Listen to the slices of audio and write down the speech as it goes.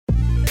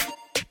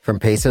From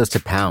pesos to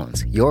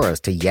pounds,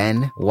 euros to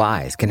yen,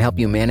 Wise can help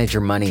you manage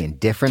your money in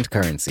different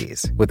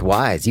currencies. With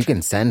Wise, you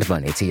can send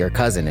money to your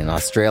cousin in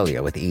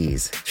Australia with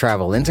ease,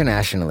 travel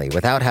internationally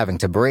without having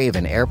to brave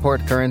an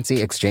airport currency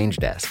exchange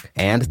desk,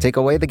 and take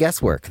away the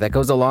guesswork that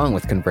goes along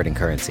with converting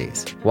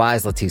currencies.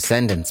 Wise lets you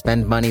send and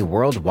spend money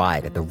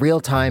worldwide at the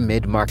real-time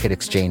mid-market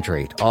exchange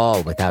rate,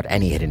 all without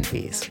any hidden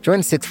fees.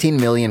 Join 16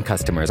 million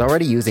customers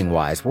already using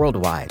Wise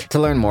worldwide. To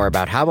learn more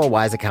about how a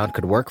Wise account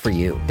could work for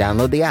you,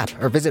 download the app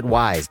or visit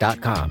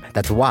wise.com.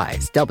 That's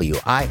Wise,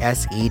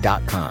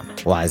 WISE.com.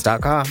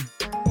 Wise.com.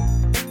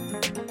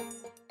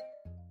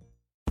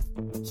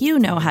 You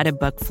know how to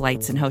book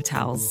flights and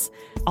hotels.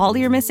 All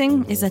you're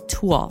missing is a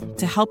tool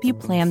to help you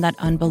plan that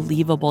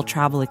unbelievable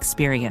travel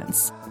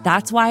experience.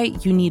 That's why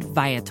you need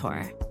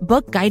Viator.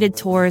 Book guided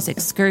tours,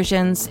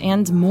 excursions,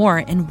 and more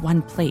in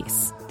one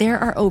place. There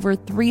are over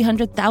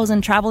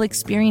 300,000 travel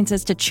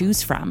experiences to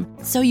choose from,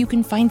 so you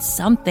can find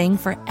something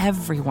for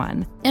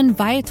everyone. And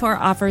Viator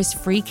offers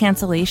free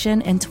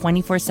cancellation and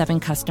 24/7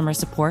 customer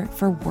support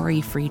for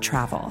worry-free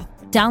travel.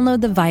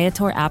 Download the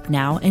Viator app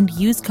now and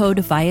use code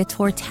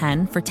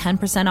Viator10 for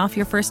 10% off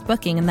your first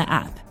booking in the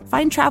app.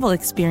 Find travel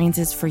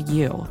experiences for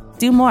you.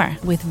 Do more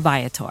with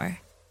Viator.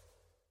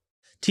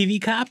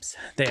 TV cops,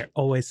 they're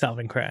always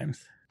solving crimes.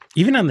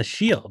 Even on The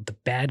Shield, the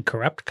bad,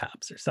 corrupt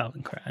cops are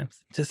solving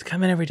crimes. Just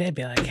come in every day and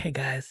be like, hey,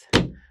 guys,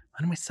 why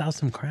don't we solve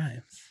some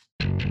crimes?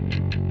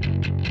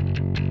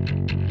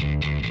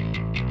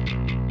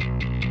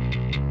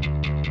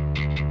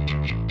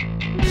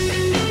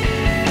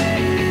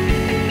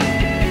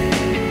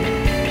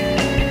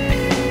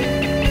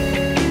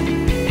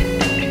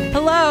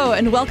 Hello,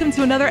 and welcome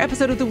to another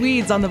episode of The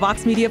Weeds on the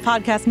Vox Media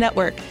Podcast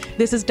Network.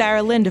 This is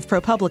Dara Lind of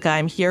ProPublica.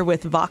 I'm here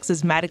with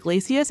Vox's Matt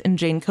Iglesias and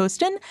Jane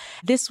Coaston.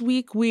 This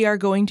week, we are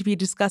going to be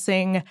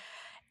discussing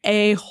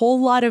a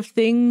whole lot of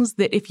things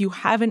that if you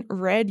haven't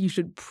read, you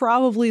should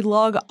probably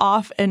log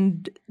off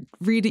and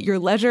read at your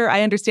leisure.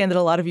 I understand that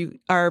a lot of you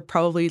are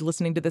probably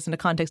listening to this in a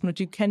context in which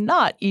you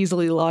cannot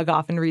easily log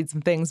off and read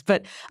some things.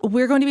 But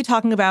we're going to be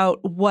talking about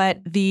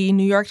what the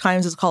New York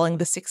Times is calling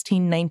the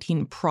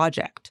 1619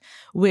 Project,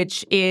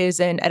 which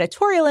is an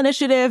editorial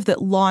initiative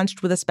that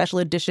launched with a special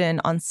edition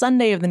on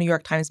Sunday of the New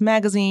York Times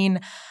Magazine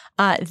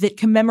that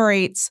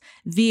commemorates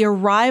the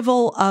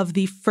arrival of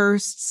the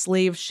first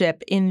slave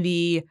ship in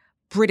the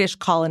British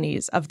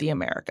colonies of the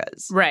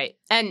Americas. Right.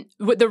 And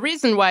the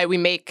reason why we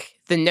make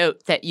the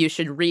note that you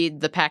should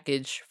read the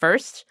package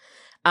first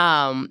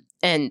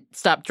and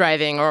stop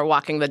driving or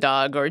walking the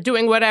dog or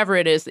doing whatever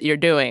it is that you're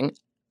doing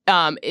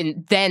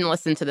and then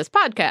listen to this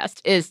podcast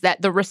is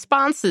that the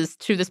responses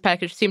to this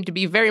package seem to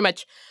be very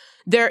much,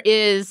 there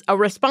is a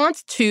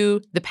response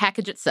to the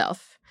package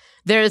itself.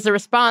 There is a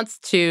response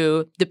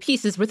to the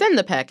pieces within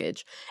the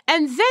package.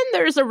 And then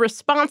there's a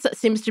response that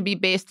seems to be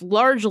based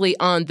largely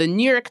on the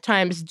New York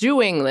Times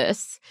doing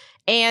this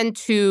and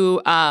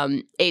to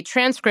a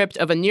transcript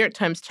of a New York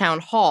Times town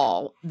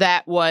hall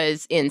that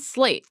was in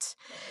Slate.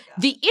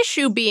 The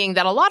issue being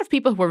that a lot of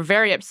people who were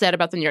very upset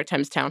about the New York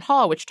Times town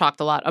hall, which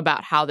talked a lot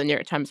about how the New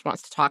York Times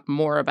wants to talk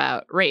more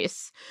about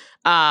race,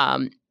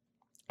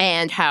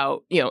 and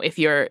how, you know, if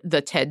you're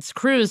the Ted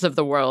Cruz of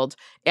the world,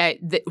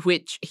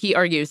 which he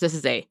argues this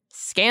is a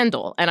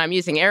scandal, and I'm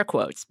using air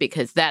quotes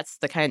because that's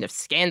the kind of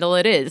scandal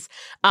it is,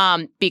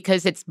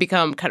 because it's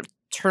become kind of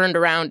turned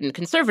around in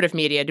conservative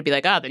media to be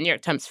like, the New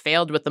York Times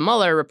failed with the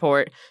Mueller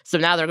report, so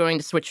now they're going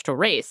to switch to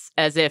race,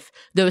 as if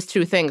those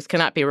two things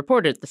cannot be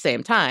reported at the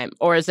same time,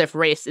 or as if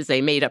race is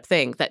a made-up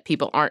thing that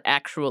people aren't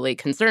actually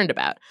concerned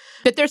about.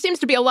 But there seems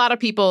to be a lot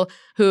of people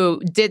who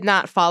did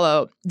not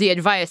follow the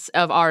advice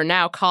of our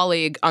now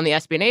colleague on the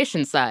SB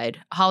Nation side,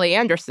 Holly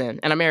Anderson,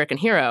 an American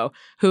hero,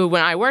 who,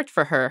 when I worked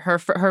for her,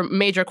 her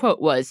major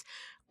quote was,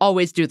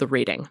 always do the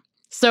reading.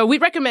 So we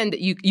recommend that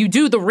you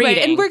do the reading.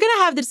 Right, and we're going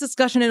to have this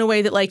discussion in a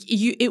way that, like,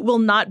 it will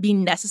not be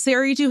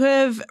necessary to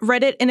have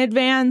read it in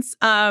advance,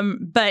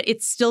 but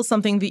it's still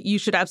something that you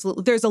should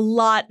absolutely – there's a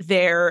lot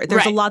there.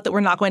 There's a lot that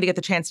we're not going to get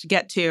the chance to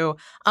get to.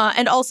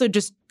 And also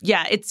just,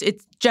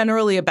 it's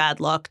generally a bad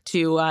look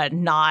to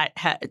not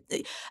have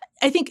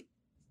 – I think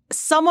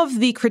some of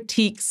the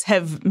critiques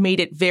have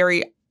made it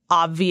very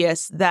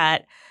obvious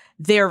that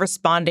they're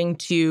responding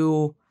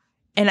to –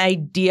 an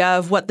idea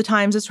of what the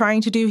Times is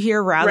trying to do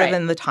here rather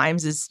than the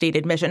Times'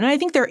 stated mission. And I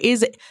think there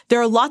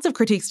are lots of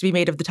critiques to be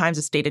made of the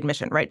Times' stated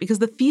mission, right? Because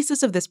the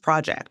thesis of this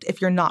project, if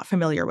you're not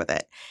familiar with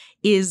it,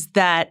 is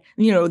that,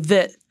 you know,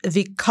 the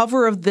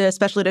cover of the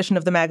special edition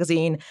of the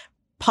magazine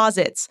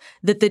posits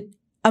that the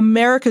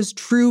America's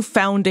true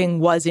founding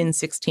was in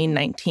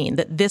 1619,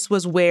 that this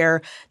was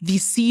where the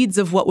seeds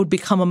of what would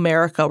become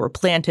America were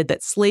planted,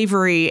 that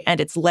slavery and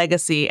its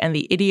legacy and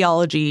the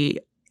ideology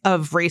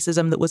of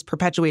racism that was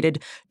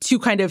perpetuated to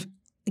kind of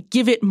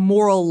give it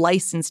moral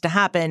license to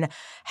happen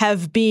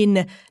have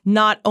been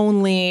not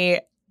only,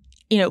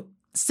 you know,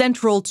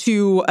 central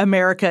to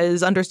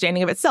America's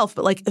understanding of itself,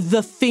 but like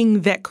the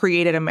thing that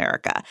created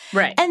America.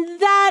 Right.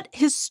 And that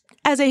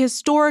as a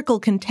historical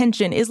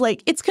contention is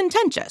like, it's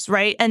contentious,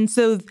 right? And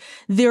so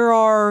there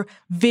are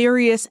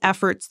various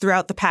efforts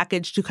throughout the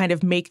package to kind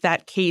of make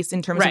that case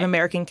in terms of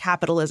American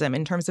capitalism,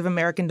 in terms of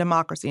American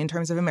democracy, in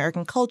terms of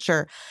American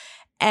culture.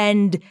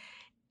 And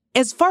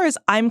as far as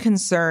I'm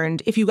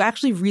concerned, if you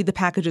actually read the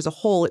package as a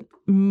whole, it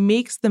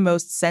makes the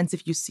most sense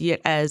if you see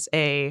it as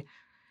an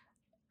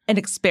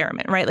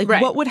experiment, right?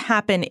 Like, what would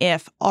happen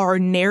if our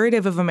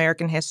narrative of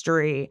American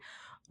history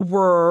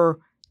were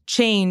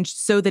changed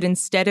so that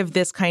instead of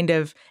this kind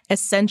of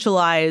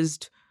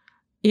essentialized,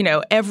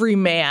 every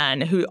man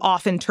who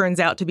often turns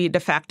out to be de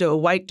facto a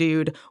white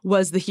dude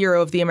was the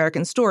hero of the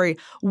American story,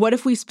 what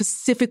if we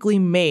specifically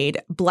made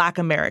Black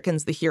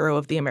Americans the hero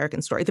of the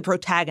American story, the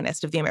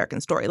protagonist of the American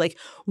story? Like,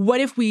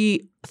 what if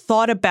we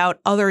thought about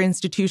other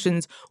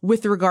institutions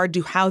with regard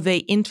to how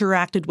they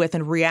interacted with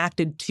and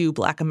reacted to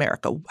Black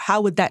America?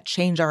 How would that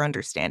change our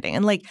understanding?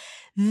 And like,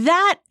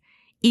 that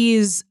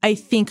is, I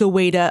think, a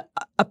way to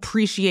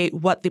appreciate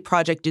what the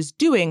project is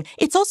doing.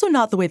 It's also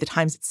not the way the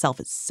Times itself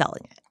is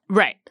selling it.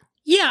 Right.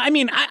 Yeah, I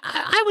mean,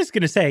 I was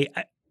going to say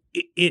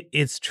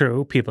it's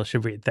true. People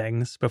should read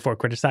things before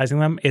criticizing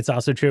them. It's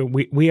also true.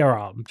 We are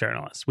all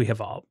journalists. We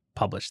have all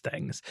published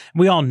things.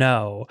 We all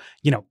know,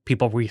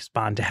 people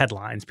respond to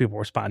headlines. People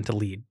respond to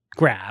lead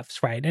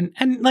graphs, right?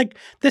 And like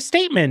the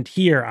statement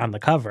here on the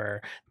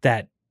cover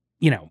that,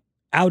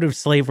 out of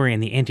slavery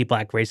and the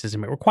anti-Black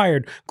racism it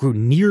required grew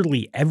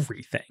nearly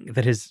everything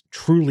that has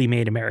truly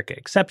made America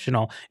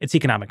exceptional: its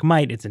economic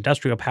might, its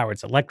industrial power,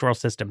 its electoral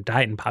system,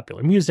 diet and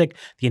popular music,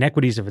 the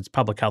inequities of its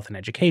public health and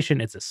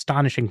education, its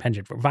astonishing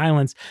penchant for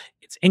violence,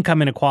 its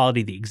income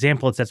inequality, the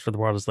example it sets for the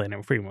world as land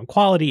and freedom and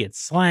equality, its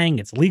slang,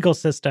 its legal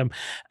system.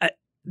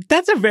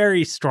 That's a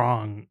very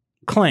strong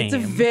claim. It's a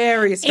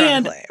very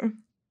strong claim.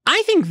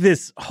 I think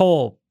this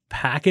whole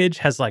package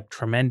has like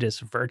tremendous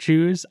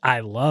virtues.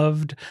 I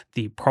loved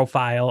the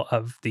profile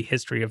of the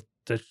history of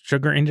the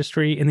sugar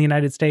industry in the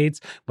United States.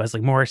 Wesley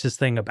Morris's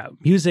thing about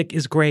music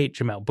is great.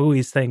 Jamelle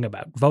Bouie's thing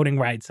about voting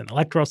rights and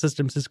electoral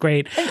systems is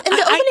great. And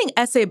the opening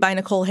essay by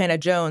Nicole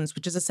Hannah-Jones,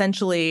 which is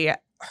essentially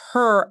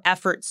her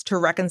efforts to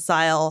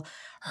reconcile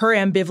her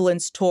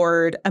ambivalence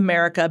toward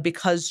America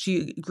because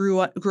she grew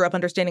up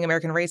understanding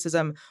American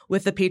racism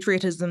with the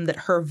patriotism that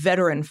her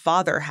veteran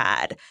father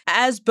had,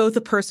 as both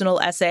a personal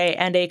essay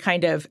and a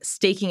kind of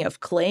staking of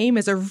claim,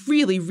 is a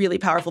really, really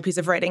powerful piece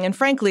of writing. And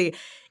frankly,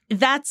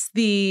 that's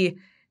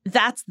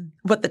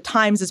what the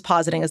Times is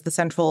positing as the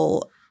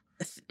central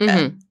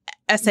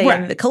essay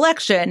in the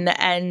collection.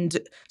 And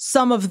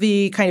some of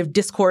the kind of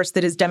discourse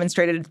that is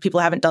demonstrated, people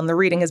haven't done the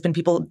reading, has been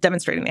people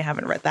demonstrating they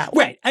haven't read that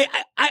one. Right.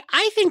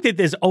 I think that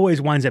this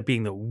always winds up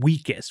being the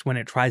weakest when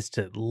it tries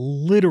to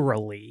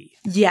literally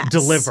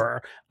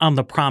deliver on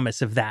the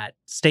promise of that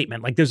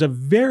statement. Like, there's a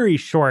very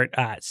short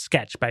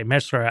sketch by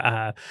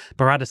Mesra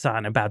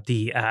Bharathasan about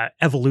the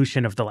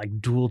evolution of the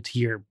like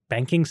dual-tier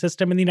banking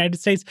system in the United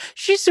States.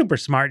 She's super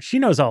smart. She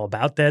knows all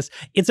about this.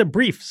 It's a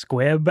brief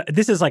squib.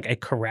 This is like a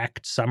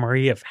correct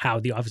summary of how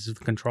the Office of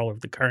the Comptroller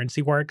of the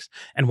Currency works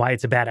and why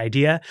it's a bad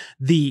idea.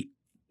 The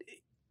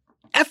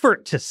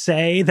effort to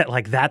say that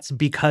like that's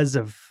because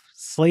of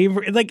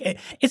slavery, like,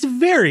 it's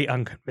very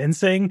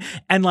unconvincing.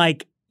 And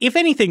like, if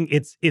anything,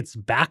 it's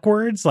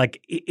backwards.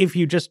 Like, if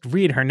you just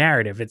read her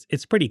narrative,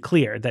 it's pretty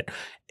clear that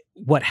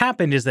what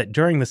happened is that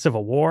during the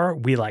Civil War,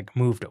 we like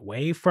moved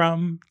away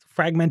from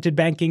fragmented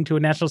banking to a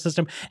national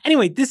system.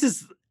 Anyway, this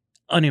is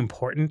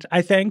unimportant,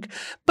 I think.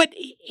 But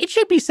it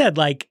should be said,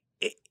 like,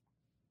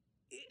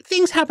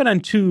 things happen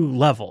on two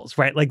levels,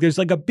 right? Like, there's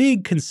like a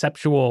big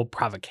conceptual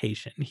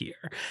provocation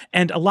here.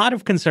 And a lot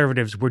of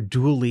conservatives were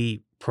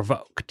duly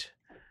provoked,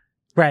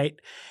 right?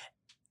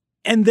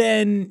 And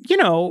then,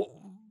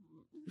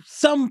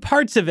 some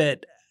parts of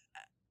it,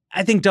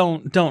 I think,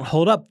 don't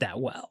hold up that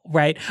well,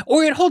 right?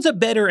 Or it holds up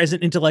better as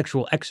an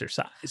intellectual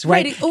exercise,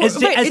 right? It holds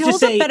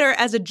up better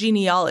as a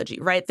genealogy,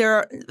 right?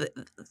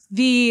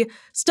 The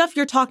stuff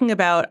you're talking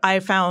about, I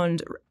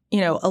found,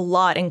 a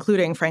lot,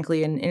 including,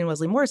 frankly, in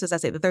Wesley Morris's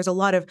essay, that there's a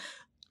lot of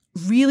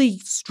really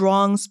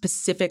strong,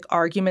 specific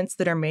arguments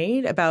that are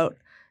made about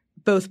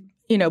both,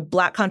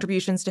 Black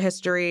contributions to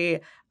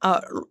history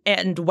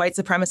and white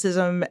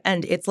supremacism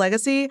and its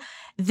legacy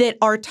that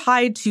are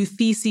tied to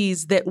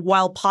theses that,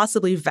 while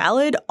possibly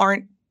valid,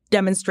 aren't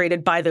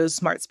demonstrated by those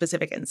smart,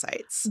 specific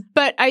insights.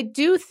 But I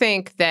do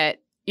think that,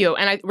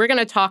 we're going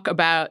to talk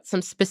about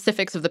some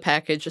specifics of the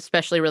package,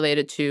 especially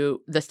related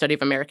to the study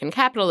of American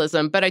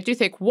capitalism. But I do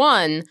think,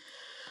 one,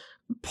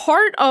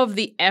 part of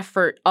the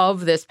effort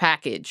of this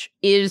package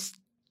is,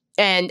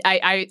 and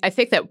I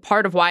think that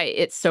part of why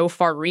it's so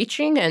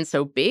far-reaching and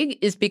so big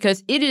is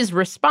because it is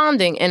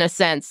responding, in a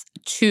sense,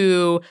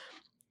 to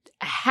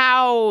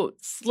how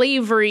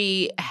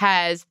slavery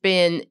has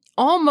been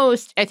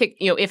almost, I think,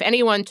 if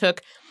anyone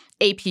took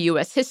AP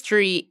US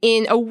history,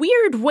 in a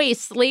weird way,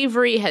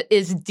 slavery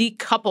is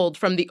decoupled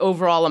from the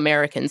overall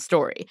American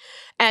story.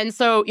 And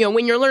so,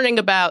 when you're learning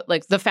about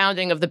like the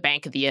founding of the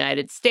Bank of the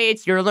United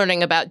States, you're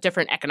learning about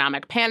different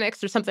economic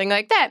panics or something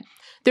like that.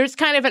 There's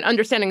kind of an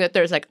understanding that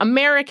there's like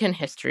American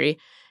history,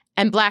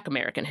 and Black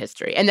American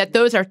history, and that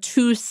those are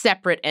two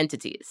separate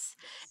entities.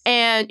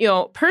 And,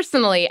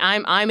 personally,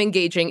 I'm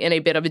engaging in a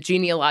bit of a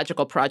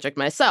genealogical project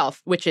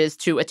myself, which is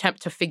to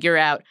attempt to figure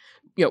out,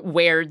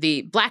 where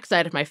the Black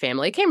side of my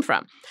family came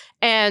from.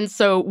 And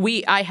so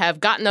I have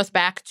gotten us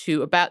back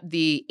to about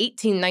the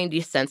 1890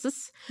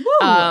 census.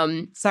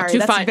 Sorry,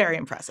 that's very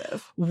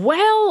impressive.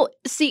 Well,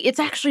 see, it's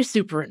actually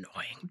super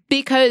annoying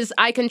because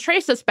I can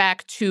trace us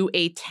back to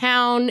a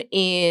town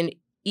in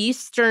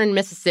eastern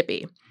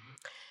Mississippi.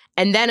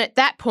 And then at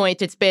that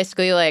point, it's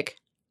basically like,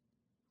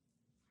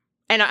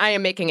 and I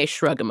am making a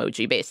shrug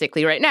emoji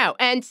basically right now.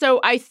 And so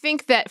I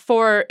think that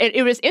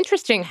it was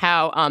interesting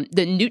how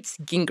the Newt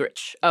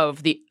Gingrich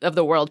of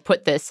the world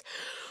put this,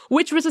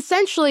 which was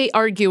essentially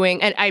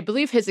arguing, and I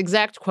believe his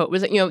exact quote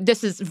was that,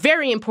 this is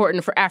very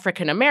important for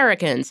African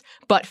Americans,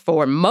 but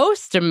for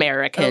most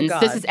Americans,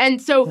 this is,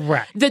 and so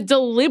the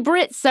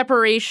deliberate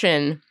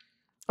separation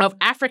of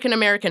African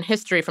American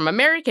history from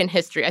American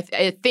history,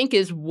 I think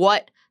is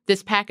what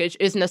this package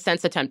is in a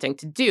sense attempting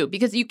to do,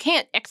 because you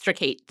can't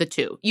extricate the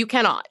two. You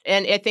cannot.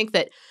 And I think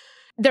that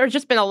there have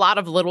just been a lot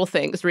of little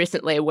things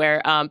recently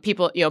where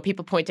people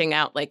pointing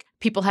out like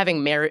people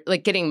getting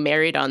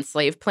married on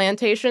slave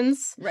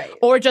plantations, right?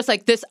 Or just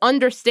like this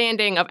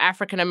understanding of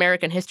African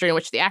American history in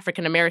which the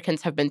African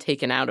Americans have been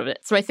taken out of it.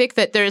 So I think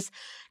that there's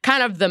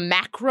kind of the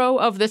macro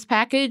of this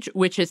package,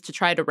 which is to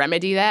try to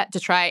remedy that, to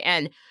try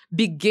and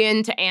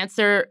begin to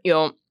answer,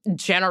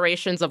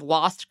 generations of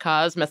lost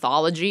cause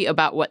mythology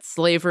about what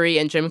slavery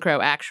and Jim Crow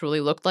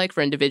actually looked like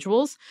for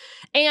individuals,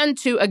 and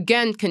to,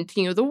 again,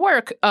 continue the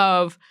work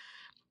of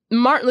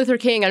Martin Luther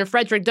King and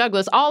Frederick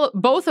Douglass,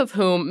 both of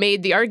whom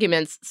made the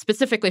arguments,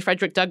 specifically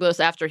Frederick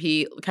Douglass after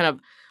he kind of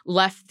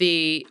left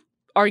the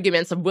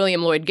arguments of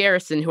William Lloyd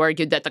Garrison, who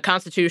argued that the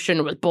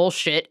Constitution was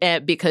bullshit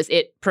because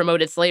it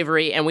promoted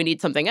slavery and we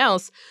need something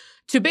else,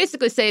 to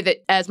basically say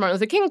that, as Martin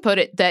Luther King put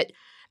it, that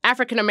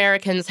African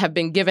Americans have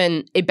been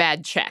given a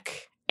bad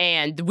check.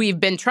 And we've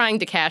been trying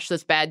to cash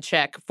this bad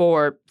check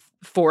for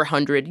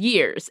 400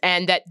 years,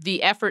 and that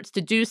the efforts to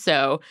do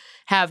so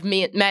have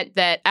meant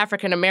that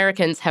African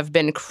Americans have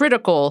been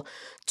critical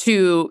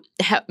to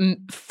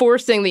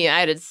forcing the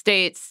United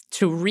States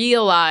to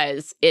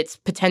realize its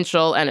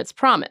potential and its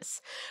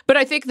promise. But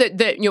I think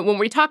that when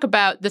we talk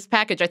about this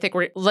package, I think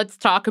let's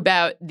talk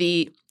about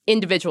the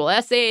individual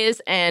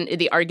essays and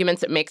the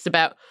arguments it makes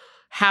about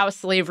how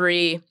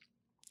slavery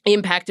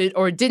impacted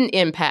or didn't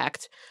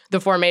impact the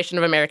formation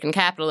of American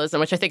capitalism,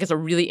 which I think is a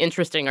really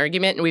interesting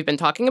argument, and we've been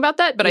talking about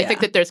that. But I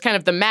think that there's kind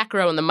of the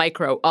macro and the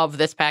micro of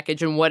this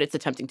package and what it's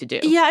attempting to do.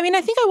 Yeah, I mean,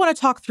 I think I want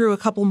to talk through a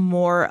couple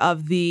more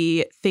of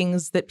the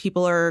things that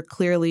people are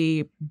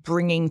clearly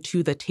bringing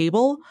to the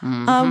table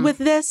with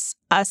this,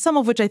 some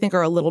of which I think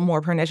are a little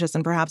more pernicious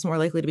and perhaps more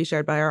likely to be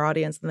shared by our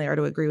audience than they are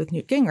to agree with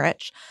Newt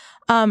Gingrich.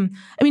 I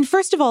mean,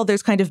 first of all,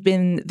 there's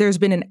been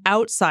an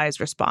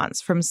outsized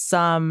response from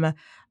some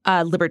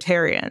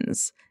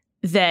libertarians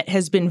that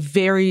has been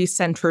very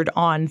centered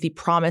on the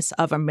promise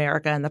of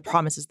America and the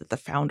promises that the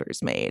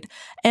founders made.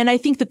 And I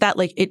think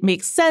that it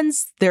makes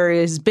sense. There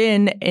has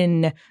been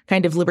in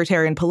kind of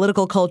libertarian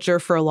political culture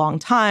for a long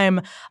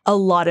time a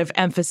lot of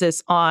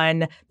emphasis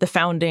on the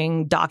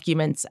founding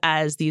documents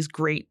as these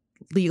great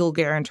legal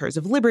guarantors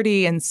of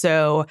liberty. And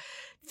so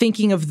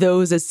thinking of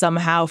those as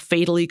somehow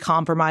fatally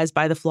compromised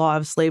by the flaw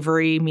of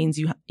slavery means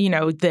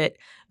that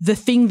the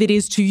thing that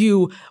is to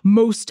you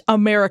most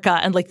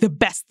America and like the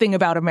best thing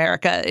about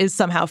America is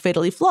somehow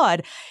fatally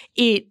flawed.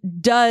 It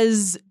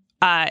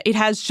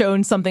has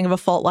shown something of a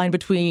fault line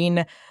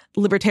between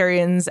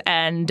libertarians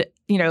and,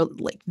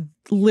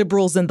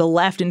 liberals and the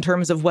left in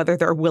terms of whether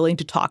they're willing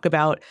to talk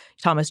about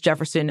Thomas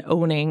Jefferson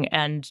owning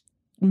and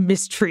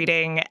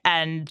mistreating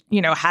and,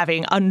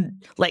 having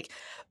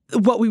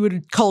what we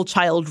would call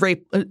child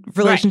rape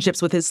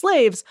relationships with his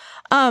slaves.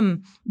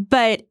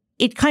 But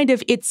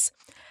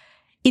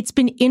it's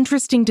been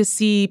interesting to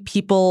see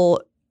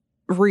people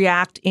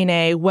react in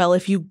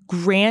if you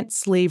grant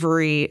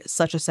slavery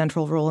such a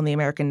central role in the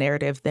American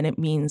narrative, then it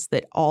means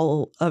that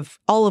all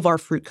of our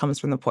fruit comes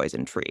from the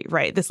poison tree,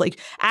 right? This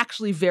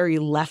actually very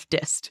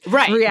leftist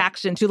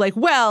reaction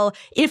to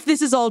if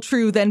this is all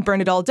true, then burn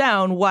it all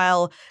down,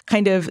 while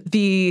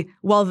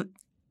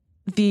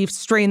the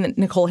strain that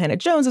Nicole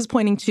Hannah-Jones is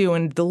pointing to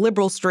and the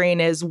liberal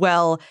strain is,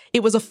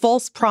 it was a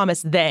false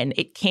promise then.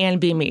 It can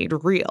be made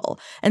real.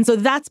 And so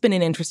that's been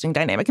an interesting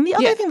dynamic. And the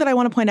other thing that I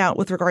want to point out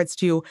with regards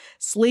to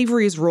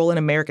slavery's role in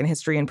American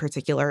history in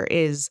particular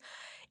is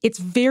it's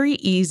very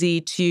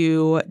easy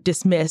to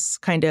dismiss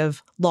kind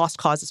of lost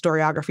cause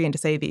historiography and to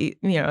say the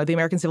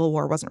American Civil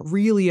War wasn't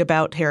really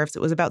about tariffs,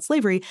 it was about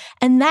slavery.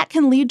 And that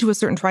can lead to a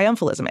certain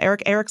triumphalism.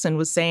 Eric Erickson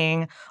was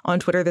saying on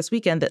Twitter this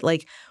weekend that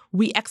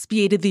we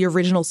expiated the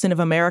original sin of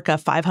America.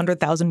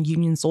 500,000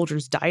 Union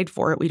soldiers died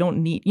for it. We don't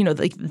need,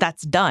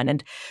 that's done.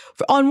 And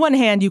on one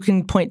hand, you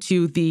can point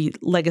to the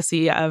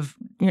legacy of,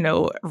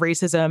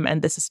 racism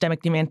and the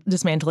systemic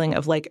dismantling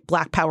of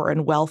Black power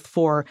and wealth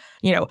for,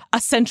 a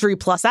century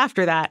plus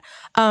after that.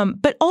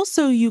 But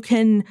also you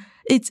can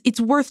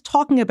it's worth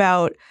talking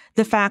about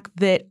the fact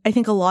that I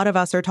think a lot of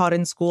us are taught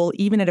in school,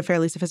 even at a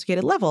fairly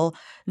sophisticated level,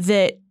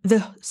 that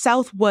the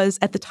South was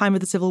at the time of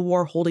the Civil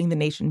War holding the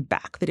nation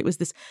back, that it was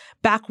this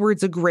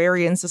backwards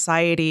agrarian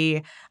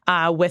society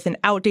with an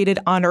outdated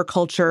honor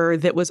culture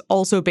that was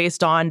also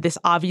based on this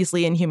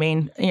obviously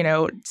inhumane,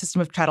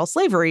 system of chattel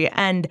slavery.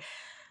 And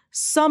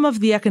some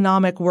of the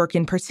economic work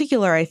in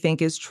particular, I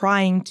think, is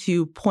trying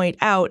to point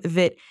out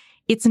that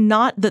it's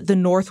not that the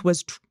North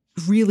was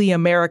really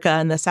America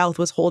and the South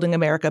was holding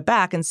America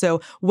back. And so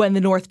when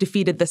the North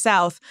defeated the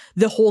South,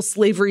 the whole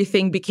slavery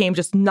thing became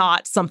just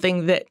not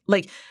something that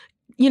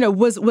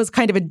was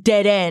kind of a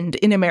dead end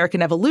in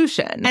American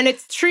evolution. And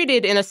it's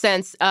treated in a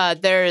sense,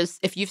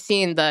 if you've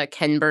seen the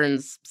Ken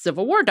Burns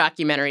Civil War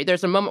documentary,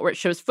 there's a moment where it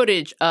shows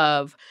footage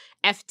of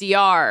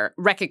FDR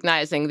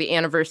recognizing the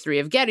anniversary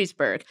of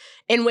Gettysburg,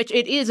 in which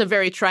it is a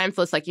very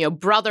triumphalist,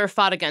 brother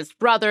fought against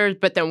brothers,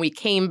 but then we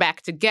came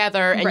back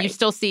together. And You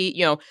still see,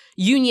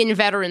 Union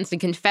veterans and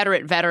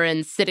Confederate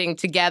veterans sitting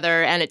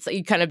together. And it's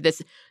kind of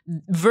this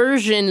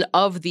version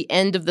of the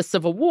end of the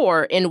Civil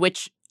War in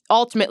which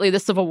ultimately the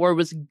Civil War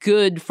was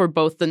good for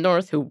both the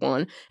North, who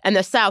won, and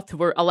the South, who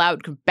were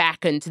allowed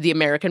back into the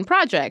American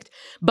project.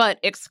 But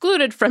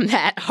excluded from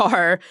that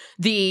are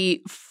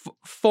the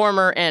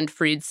former and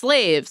freed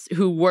slaves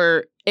who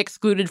were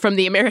excluded from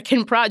the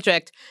American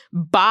project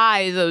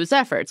by those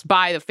efforts,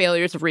 by the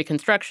failures of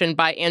Reconstruction,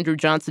 by Andrew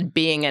Johnson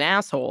being an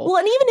asshole. Well,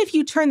 and even if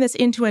you turn this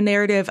into a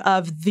narrative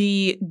of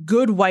the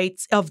good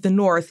whites of the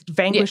North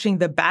vanquishing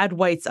the bad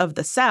whites of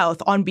the South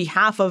on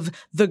behalf of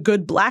the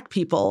good black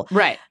people,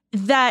 right?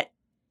 There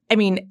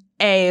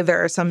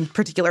are some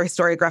particular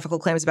historiographical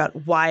claims about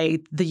why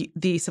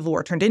the Civil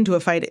War turned into a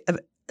fight,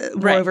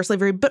 war over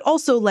slavery, but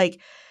also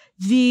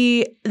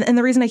the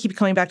reason I keep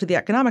coming back to the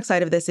economic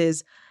side of this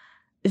is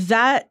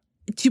that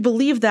to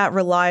believe that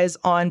relies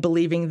on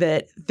believing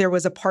that there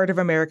was a part of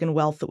American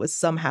wealth that was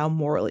somehow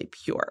morally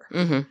pure.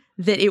 Mm-hmm.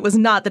 That it was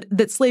not,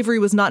 that slavery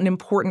was not an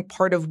important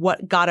part of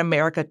what got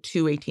America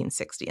to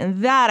 1860.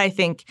 And that, I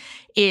think,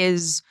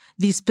 is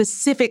the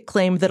specific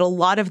claim that a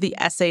lot of the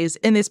essays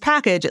in this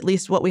package, at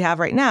least what we have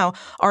right now,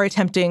 are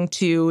attempting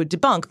to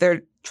debunk.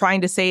 They're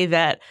trying to say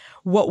that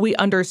what we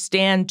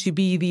understand to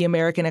be the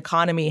American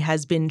economy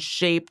has been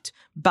shaped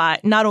by,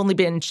 not only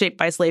been shaped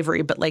by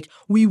slavery, but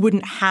we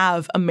wouldn't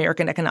have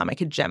American economic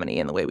hegemony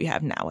in the way we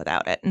have now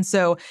without it. And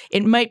so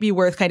it might be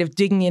worth kind of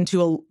digging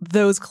into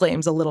those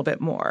claims a little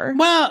bit more.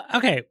 Well,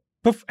 okay.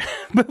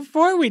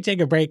 Before we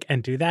take a break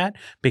and do that,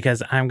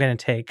 because I'm going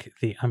to take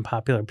the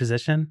unpopular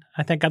position,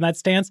 I think, on that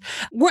stance,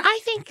 where I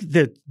think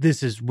that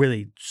this is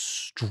really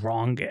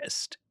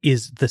strongest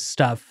is the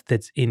stuff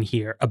that's in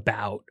here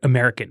about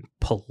American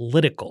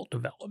political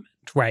development,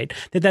 right?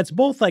 That's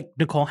both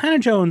Nikole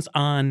Hannah-Jones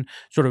on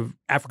sort of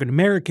African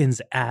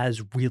Americans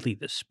as really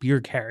the spear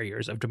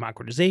carriers of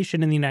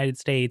democratization in the United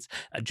States,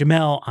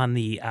 Jamelle on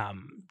the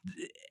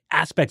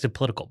aspects of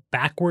political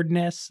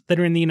backwardness that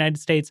are in the United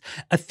States.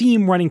 A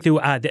theme running through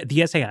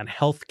the essay on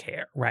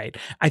healthcare, right,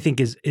 I think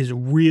is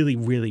really,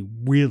 really,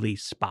 really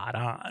spot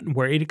on,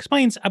 where it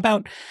explains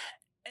about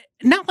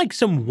not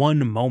some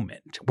one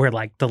moment where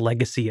the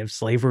legacy of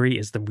slavery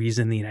is the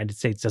reason the United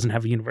States doesn't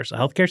have a universal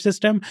healthcare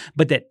system,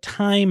 but that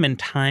time and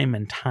time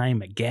and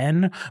time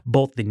again,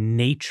 both the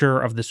nature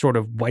of the sort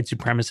of white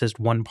supremacist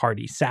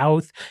one-party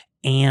South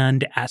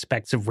and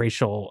aspects of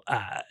racial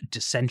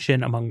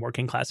dissension among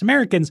working class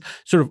Americans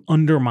sort of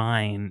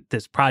undermine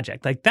this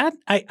project. That,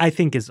 I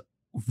think, is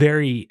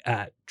very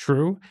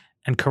true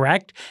and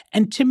correct.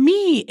 And to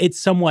me, it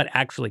somewhat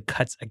actually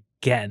cuts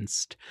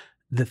against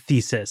the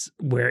thesis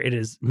where it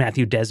is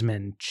Matthew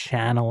Desmond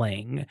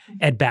channeling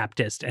Ed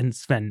Baptist and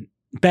Sven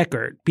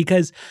Beckert,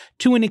 because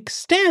to an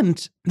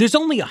extent, there's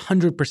only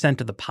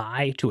 100% of the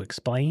pie to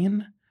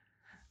explain.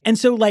 And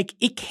so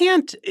it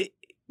can't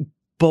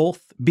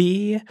both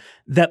be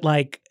that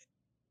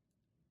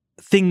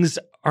things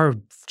are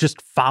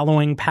just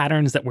following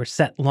patterns that were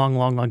set long,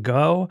 long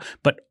ago,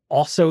 but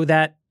also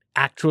that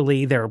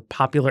actually there are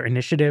popular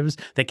initiatives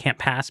that can't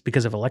pass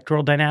because of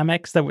electoral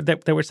dynamics that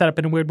were set up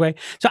in a weird way.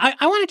 So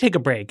I want to take a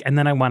break, and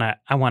then I want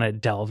to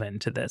delve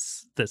into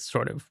this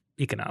sort of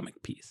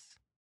economic piece.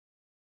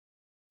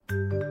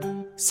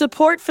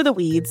 Support for The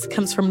Weeds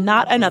comes from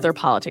Not Another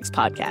Politics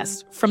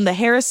podcast from the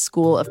Harris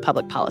School of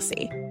Public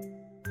Policy.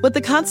 With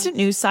the constant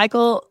news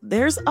cycle,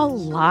 there's a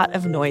lot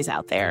of noise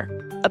out there.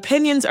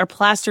 Opinions are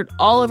plastered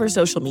all over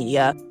social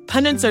media,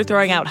 pundits are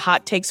throwing out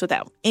hot takes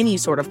without any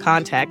sort of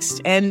context,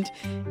 and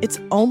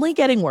it's only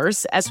getting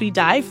worse as we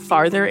dive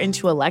farther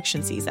into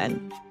election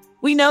season.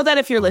 We know that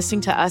if you're listening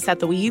to us at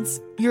The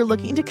Weeds, you're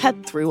looking to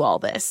cut through all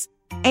this.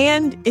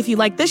 And if you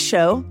like this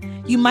show,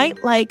 you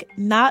might like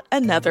Not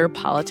Another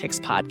Politics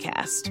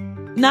podcast.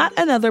 Not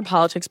Another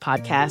Politics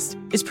podcast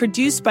is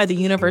produced by the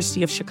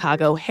University of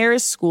Chicago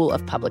Harris School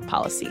of Public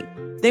Policy.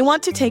 They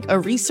want to take a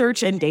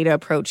research and data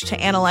approach to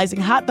analyzing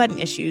hot-button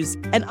issues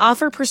and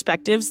offer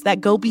perspectives that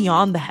go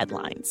beyond the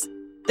headlines.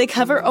 They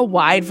cover a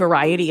wide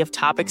variety of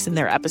topics in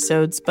their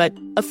episodes, but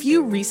a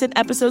few recent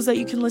episodes that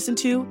you can listen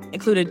to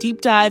include a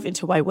deep dive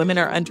into why women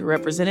are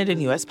underrepresented in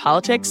U.S.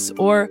 politics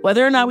or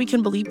whether or not we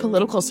can believe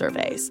political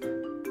surveys.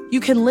 You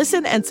can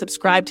listen and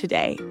subscribe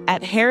today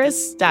at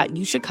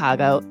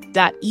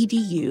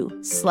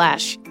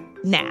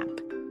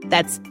harris.uchicago.edu/NAP.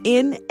 That's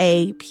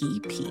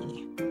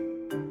NAPP.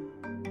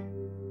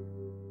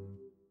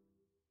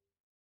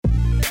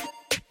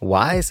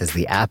 Wise is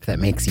the app that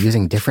makes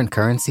using different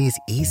currencies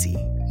easy.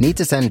 Need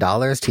to send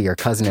dollars to your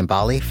cousin in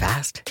Bali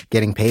fast?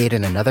 Getting paid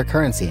in another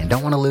currency and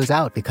don't want to lose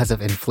out because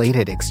of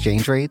inflated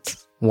exchange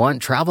rates?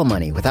 Want travel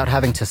money without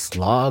having to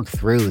slog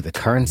through the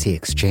currency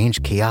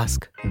exchange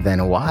kiosk?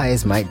 Then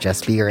Wise might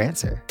just be your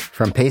answer.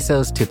 From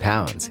pesos to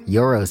pounds,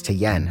 euros to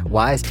yen,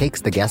 Wise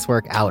takes the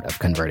guesswork out of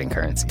converting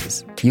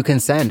currencies. You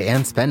can send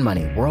and spend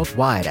money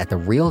worldwide at the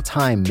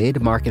real-time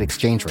mid-market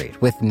exchange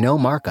rate with no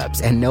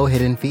markups and no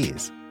hidden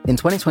fees. In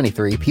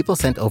 2023, people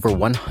sent over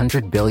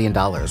 $100 billion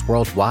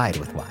worldwide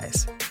with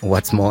Wise.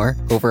 What's more,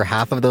 over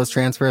half of those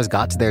transfers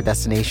got to their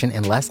destination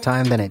in less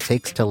time than it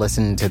takes to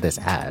listen to this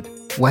ad.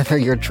 Whether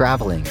you're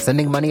traveling,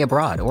 sending money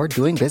abroad, or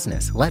doing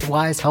business, let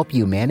Wise help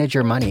you manage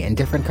your money in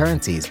different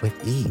currencies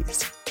with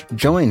ease.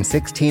 Join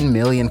 16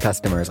 million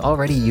customers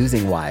already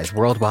using Wise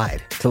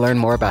worldwide. To learn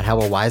more about how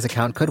a Wise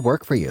account could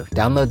work for you,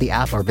 download the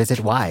app or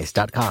visit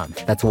wise.com.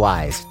 That's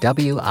Wise,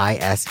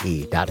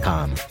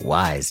 WISE.com.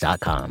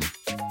 Wise.com.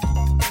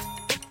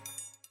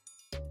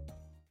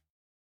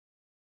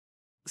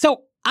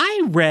 So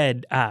I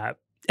read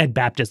Ed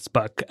Baptist's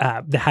book,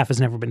 The Half Has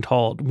Never Been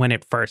Told, when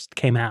it first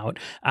came out.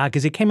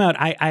 Because it came out,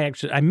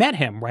 I met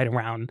him right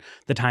around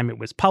the time it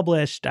was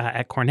published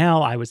at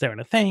Cornell. I was there in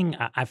a thing.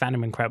 I found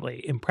him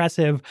incredibly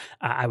impressive.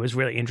 I was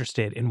really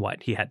interested in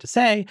what he had to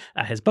say.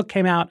 His book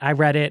came out. I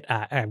read it.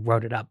 I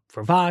wrote it up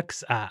for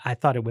Vox. I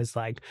thought it was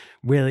like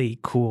really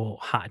cool,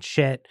 hot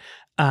shit.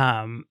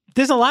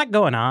 There's a lot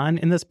going on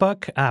in this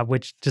book,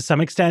 which to some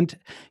extent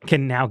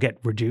can now get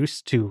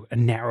reduced to a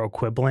narrow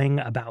quibbling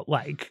about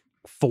like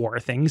 4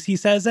 things he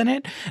says in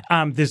it.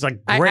 There's like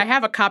I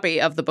have a copy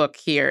of the book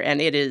here,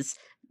 and it's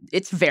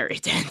very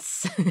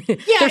dense.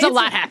 There's a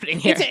lot happening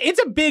here.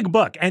 It's a big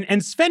book,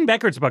 and Sven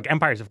Beckert's book,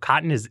 Empires of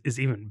Cotton, is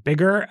even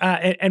bigger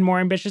and more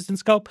ambitious in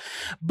scope.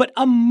 But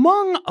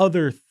among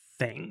other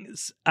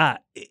things,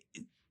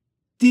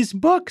 these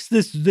books,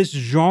 this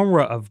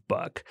genre of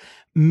book,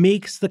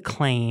 makes the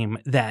claim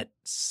that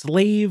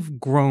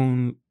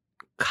slave-grown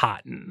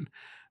cotton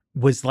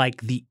was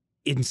like the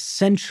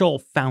essential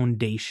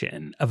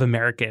foundation of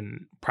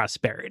American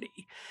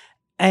prosperity.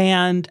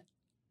 And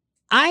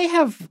I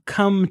have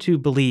come to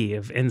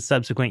believe in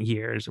subsequent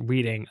years,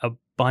 reading a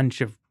bunch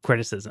of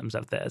criticisms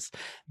of this,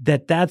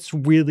 that that's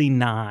really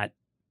not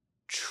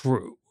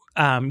true.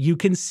 You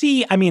can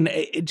see, I mean,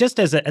 just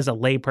as a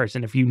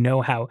layperson, if you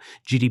know how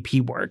GDP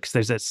works,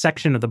 there's a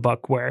section of the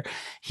book where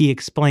he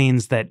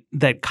explains that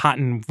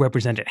cotton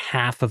represented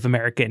half of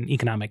American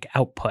economic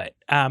output.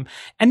 And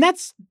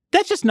that's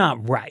just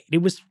not right.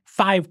 It was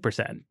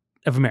 5%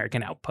 of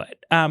American output,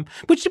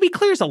 which, to be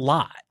clear, is a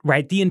lot,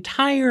 right? The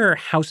entire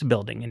house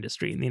building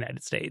industry in the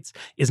United States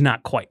is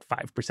not quite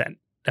 5%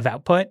 of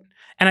output.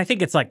 And I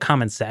think it's like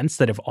common sense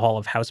that if all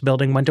of house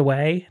building went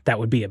away, that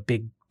would be a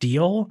big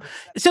deal.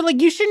 So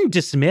like you shouldn't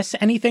dismiss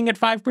anything at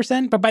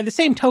 5%, but by the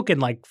same token,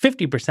 like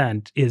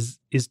 50% is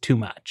too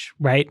much,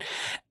 right?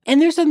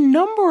 And there's a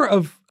number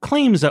of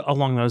claims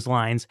along those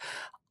lines,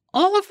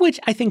 all of which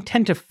I think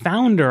tend to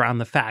founder on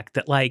the fact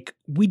that like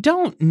we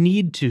don't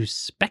need to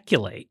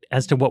speculate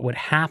as to what would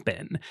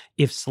happen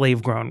if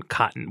slave-grown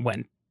cotton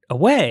went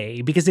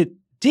away, because it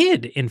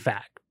did in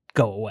fact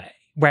go away,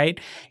 right?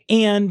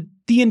 And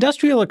the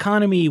industrial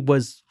economy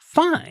was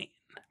fine.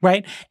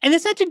 Right. And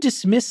it's not to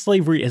dismiss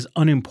slavery as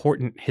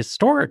unimportant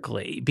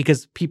historically,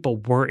 because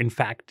people were, in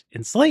fact,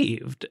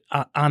 enslaved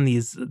on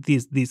these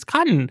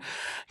cotton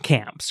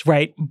camps.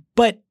 Right.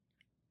 But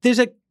there's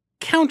a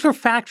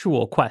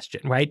counterfactual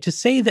question, right? To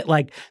say that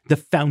like the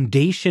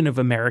foundation of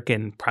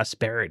American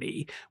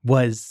prosperity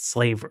was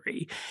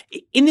slavery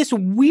in this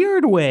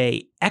weird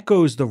way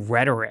echoes the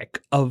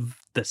rhetoric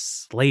of the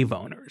slave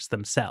owners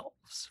themselves.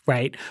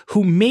 Right,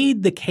 who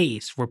made the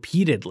case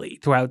repeatedly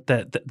throughout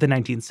the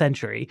 19th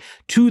century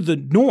to the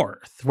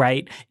North,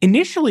 right,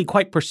 initially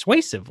quite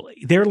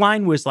persuasively. Their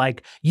line was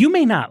like, you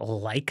may not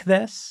like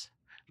this,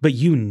 but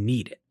you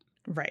need it.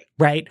 Right.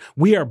 Right?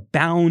 We are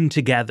bound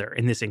together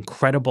in this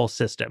incredible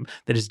system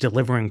that is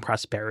delivering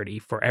prosperity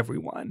for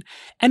everyone.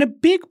 And a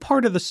big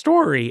part of the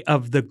story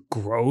of the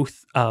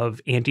growth of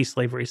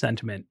anti-slavery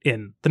sentiment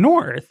in the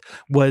North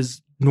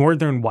was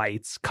Northern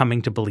whites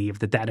coming to believe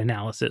that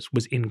analysis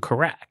was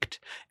incorrect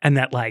and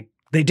that like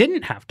they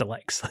didn't have to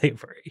like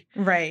slavery.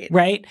 Right.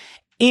 Right.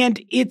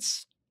 And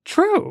it's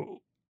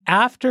true.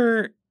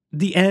 After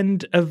the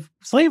end of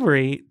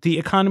slavery, the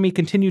economy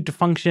continued to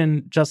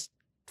function just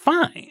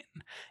fine.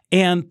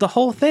 And the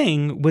whole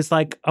thing was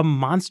like a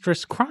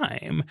monstrous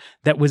crime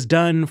that was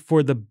done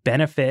for the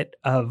benefit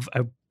of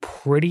a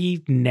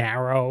pretty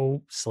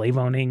narrow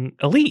slave-owning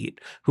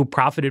elite who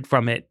profited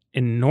from it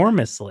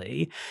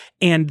enormously.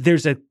 And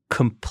there's a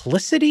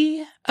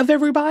complicity of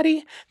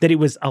everybody that it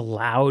was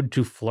allowed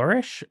to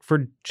flourish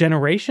for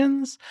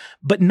generations,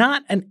 but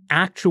not an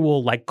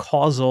actual like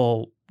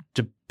causal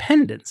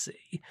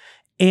dependency.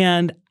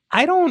 And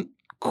I don't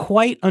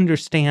quite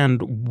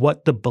understand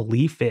what the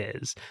belief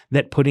is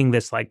that putting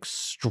this like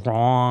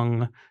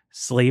strong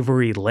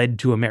slavery led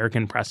to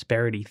American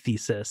prosperity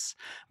thesis,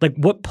 like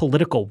what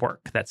political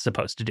work that's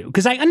supposed to do.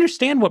 Because I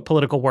understand what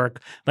political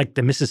work like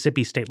the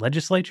Mississippi state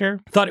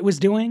legislature thought it was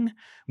doing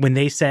when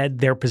they said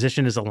their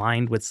position is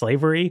aligned with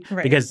slavery,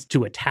 because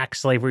to attack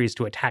slavery is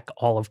to attack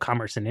all of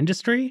commerce and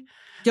industry.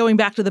 Going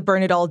back to the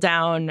burn it all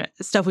down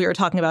stuff we were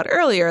talking about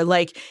earlier,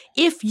 like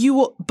if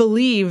you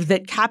believe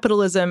that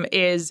capitalism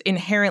is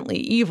inherently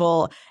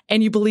evil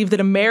and you believe that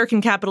American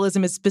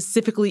capitalism is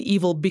specifically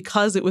evil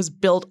because it was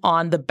built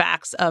on the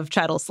backs of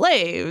chattel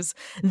slaves,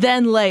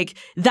 then like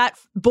that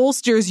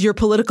bolsters your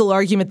political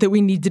argument that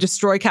we need to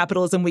destroy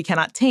capitalism, we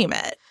cannot tame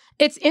it.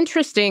 It's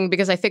interesting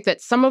because I think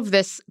that some of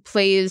this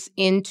plays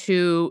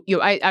into,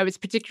 I was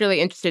particularly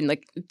interested in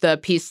like the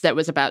piece that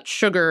was about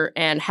sugar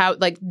and how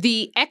like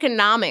the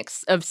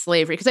economics of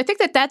slavery, because I think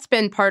that that's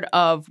been part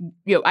of,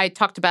 I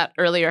talked about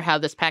earlier how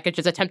this package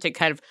is attempting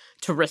kind of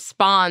to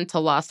respond to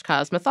lost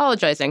cause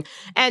mythologizing.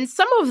 And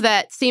some of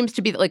that seems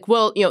to be like,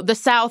 well, the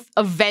South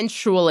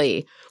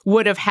eventually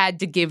would have had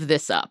to give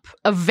this up.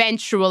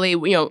 Eventually,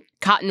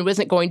 cotton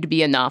wasn't going to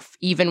be enough,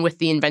 even with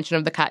the invention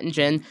of the cotton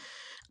gin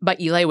by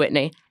Eli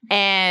Whitney.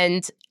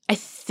 And I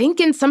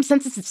think in some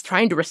senses it's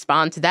trying to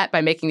respond to that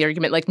by making the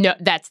argument like, no,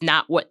 that's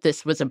not what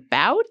this was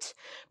about.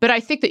 But I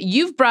think that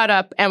you've brought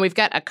up, and we've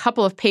got a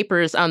couple of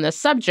papers on this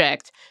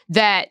subject,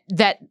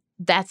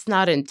 that's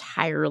not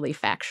entirely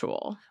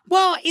factual.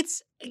 Well,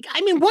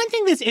 one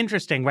thing that's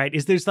interesting, right,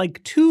 is there's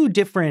like two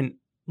different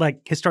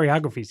like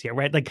historiographies here,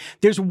 right? Like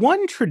there's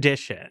one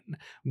tradition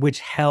which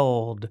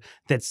held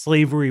that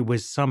slavery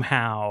was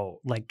somehow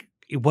like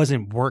it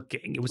wasn't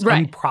working. It was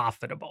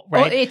unprofitable,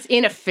 right? Well, it's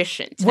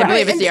inefficient, I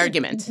believe is the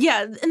argument.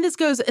 Yeah, and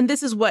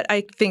this is what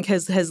I think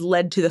has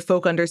led to the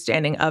folk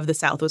understanding of the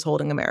South was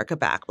holding America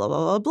back, blah,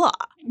 blah, blah, blah.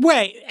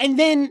 Right. And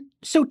then,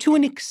 so to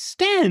an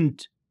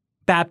extent,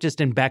 Baptist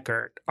and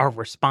Beckert are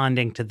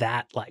responding to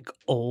that like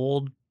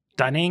old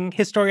Dunning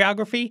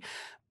historiography.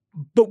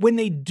 But when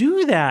they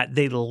do that,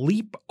 they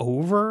leap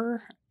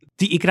over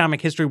the economic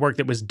history work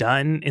that was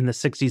done in the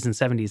 60s and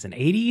 70s and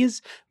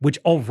 80s, which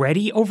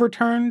already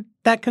overturned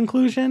that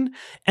conclusion.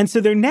 And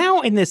so they're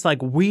now in this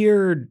like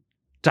weird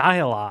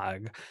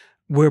dialogue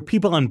where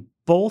people on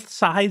both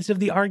sides of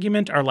the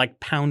argument are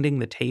like pounding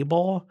the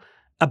table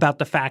about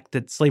the fact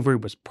that slavery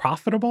was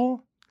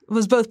profitable. It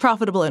was both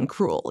profitable and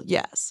cruel,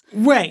 yes.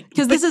 Right.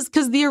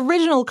 Because the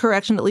original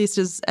correction, at least,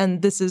 is,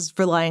 and this is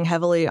relying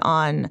heavily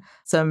on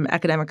some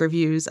academic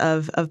reviews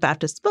of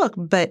Baptist's book,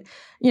 but,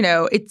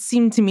 it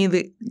seemed to me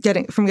that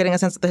getting a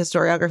sense of the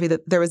historiography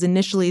that there was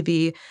initially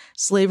the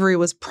slavery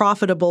was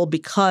profitable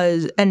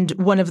because, and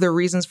one of the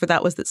reasons for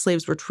that was that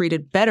slaves were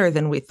treated better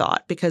than we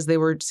thought because they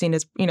were seen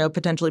as,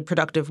 potentially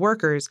productive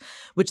workers,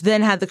 which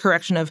then had the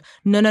correction of,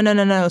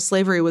 no,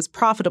 slavery was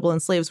profitable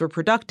and slaves were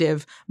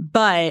productive,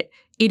 but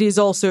it is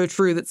also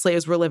true that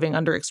slaves were living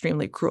under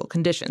extremely cruel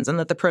conditions and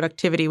that the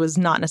productivity was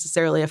not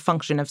necessarily a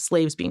function of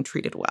slaves being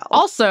treated well.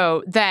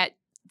 Also, that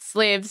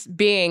slaves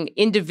being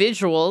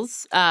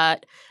individuals,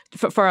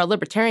 for our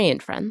libertarian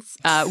friends,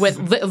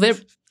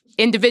 with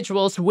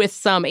individuals with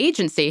some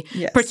agency,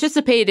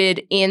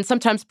 participated in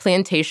sometimes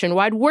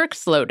plantation-wide work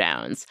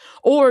slowdowns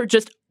or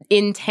just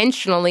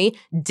intentionally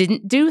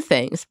didn't do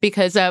things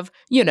because of,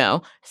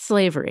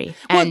 slavery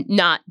and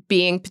not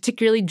being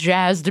particularly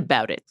jazzed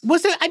about it. Well,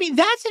 so,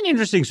 that's an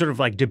interesting sort of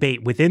like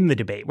debate within the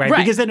debate, right?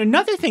 Because then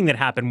another thing that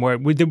happened where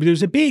there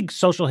was a big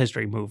social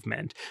history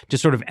movement to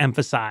sort of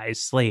emphasize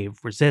slave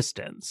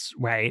resistance,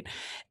 right?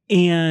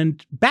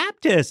 And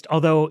Baptist,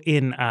 although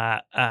in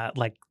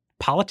like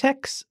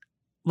politics,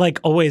 like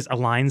always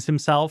aligns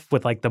himself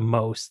with like the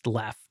most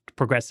left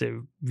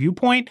progressive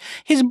viewpoint,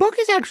 his book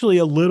is actually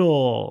a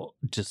little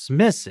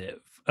dismissive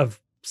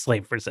of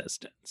slave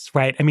resistance,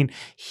 right?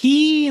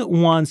 He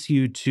wants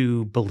you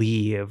to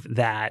believe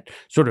that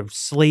sort of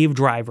slave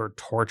driver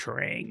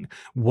torturing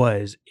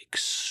was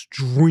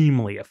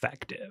extremely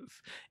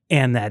effective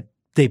and that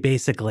they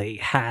basically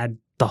had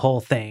the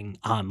whole thing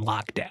on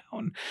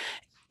lockdown.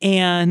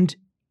 And,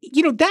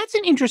 that's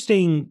an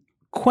interesting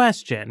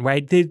question,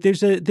 right?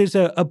 There's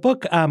a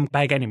book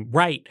by a guy named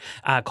Wright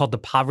called The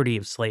Poverty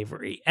of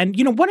Slavery. And,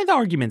 one of the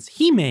arguments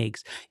he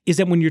makes is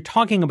that when you're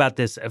talking about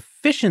this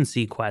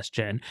efficiency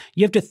question,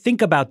 you have to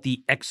think about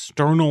the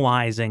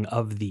externalizing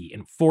of the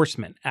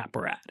enforcement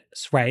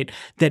apparatus, right?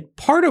 That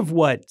part of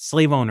what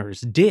slave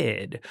owners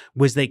did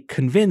was they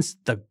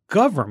convinced the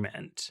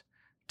government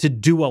to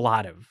do a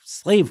lot of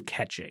slave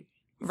catching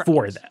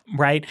for them,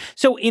 right?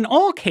 So in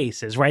all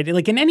cases, right,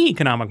 like in any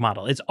economic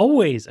model, it's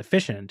always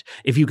efficient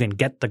if you can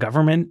get the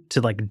government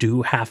to like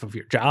do half of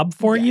your job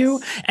for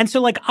you. And so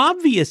like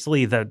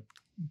obviously the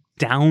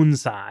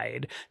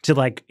downside to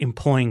like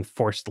employing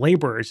forced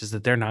laborers is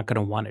that they're not going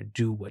to want to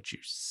do what you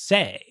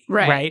say.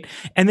 Right.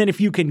 And then if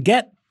you can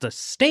get the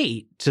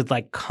state to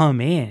like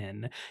come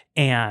in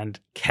and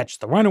catch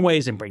the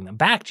runaways and bring them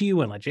back to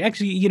you and let you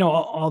execute, you know,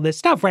 all this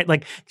stuff, right?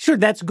 Like, sure,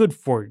 that's good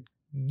for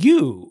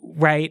you,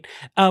 right?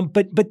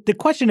 But the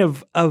question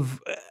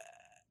of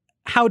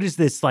how does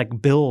this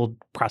like build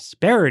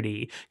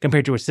prosperity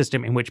compared to a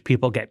system in which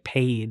people get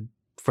paid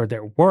for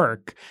their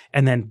work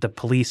and then the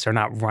police are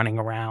not running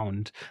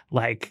around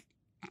like,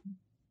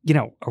 you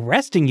know,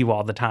 arresting you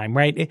all the time,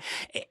 right?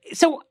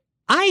 So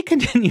I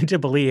continue to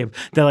believe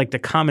that like the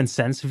common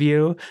sense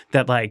view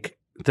that like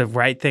the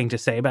right thing to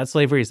say about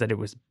slavery is that it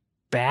was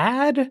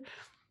bad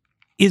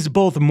is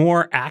both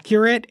more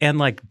accurate and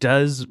like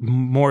does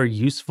more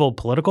useful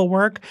political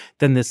work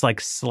than this like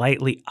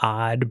slightly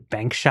odd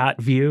bank shot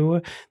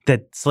view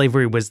that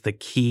slavery was the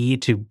key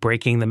to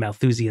breaking the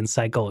Malthusian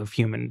cycle of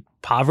human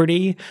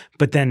poverty.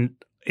 But then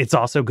it's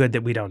also good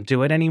that we don't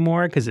do it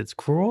anymore because it's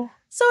cruel.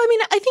 So, I mean,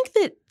 I think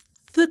that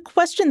the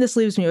question this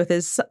leaves me with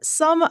is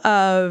some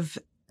of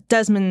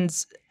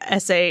Desmond's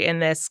essay in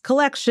this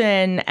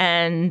collection,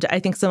 and I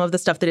think some of the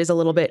stuff that is a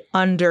little bit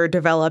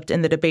underdeveloped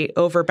in the debate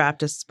over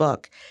Baptist's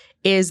book,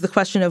 is the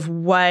question of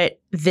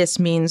what this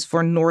means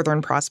for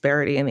Northern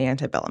prosperity in the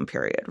antebellum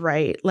period,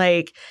 right?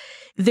 Like,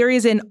 there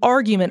is an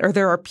argument, or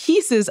there are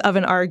pieces of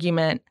an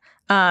argument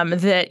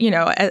that, you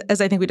know,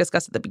 as I think we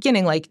discussed at the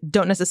beginning, like,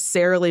 don't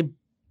necessarily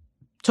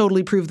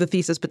totally prove the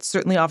thesis, but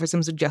certainly offer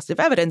some suggestive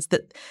evidence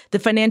that the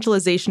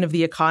financialization of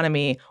the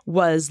economy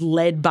was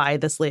led by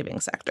the slaving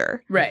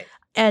sector. Right.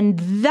 And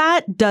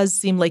that does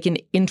seem like an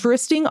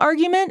interesting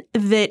argument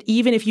that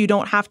even if you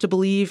don't have to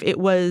believe it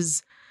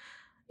was,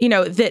 you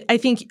know, that I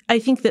think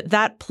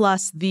that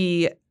plus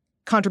the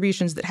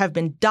contributions that have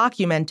been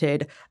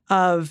documented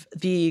of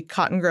the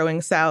cotton growing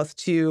South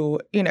to,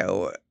 you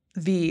know,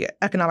 the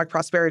economic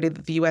prosperity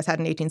that the U.S. had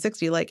in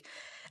 1860, like,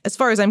 as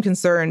far as I'm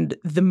concerned,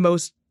 the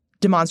most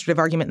demonstrative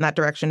argument in that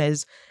direction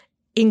is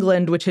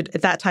England, which had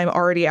at that time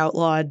already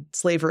outlawed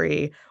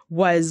slavery,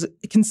 was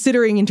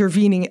considering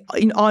intervening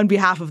on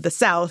behalf of the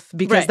South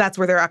because that's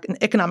where their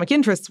economic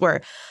interests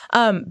were.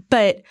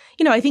 But,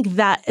 you know, I think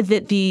that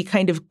the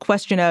kind of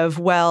question of,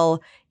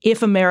 well,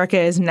 if America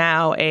is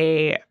now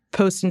a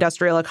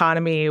post-industrial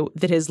economy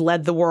that has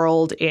led the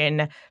world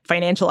in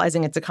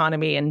financializing its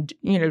economy and,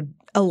 you know,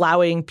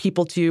 allowing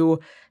people to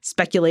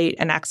speculate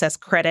and access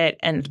credit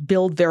and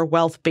build their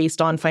wealth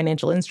based on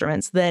financial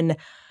instruments, then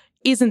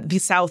isn't the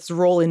South's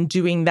role in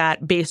doing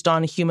that based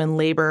on human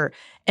labor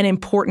an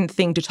important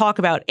thing to talk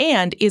about?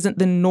 And isn't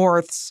the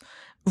North's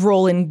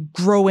role in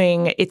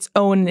growing its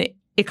own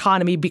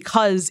economy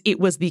because it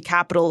was the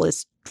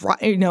capitalist,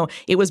 you know,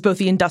 it was both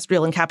the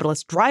industrial and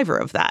capitalist driver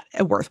of that,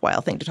 a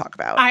worthwhile thing to talk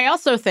about? I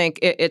also think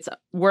it's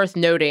worth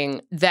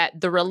noting that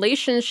the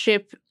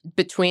relationship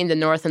between the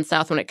North and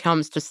South when it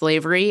comes to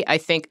slavery, I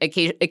think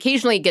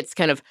occasionally gets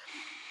kind of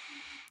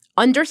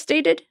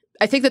understated.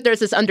 I think that there's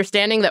this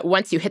understanding that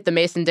once you hit the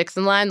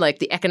Mason-Dixon line, like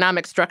the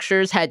economic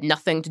structures had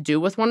nothing to do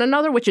with one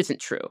another, which isn't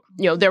true.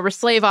 You know, there were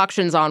slave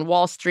auctions on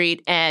Wall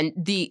Street, and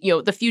the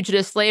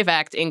Fugitive Slave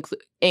Act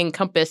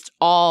encompassed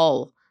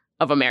all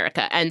of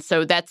America. And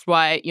so that's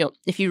why, you know,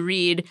 if you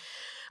read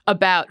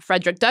about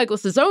Frederick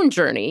Douglass's own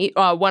journey,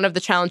 one of the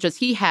challenges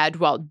he had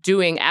while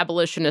doing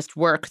abolitionist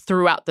work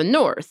throughout the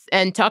North,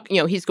 and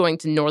he's going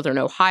to Northern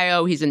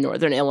Ohio, he's in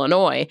Northern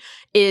Illinois,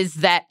 is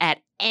that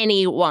at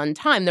any one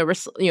time there were,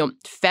 you know,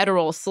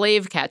 federal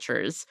slave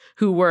catchers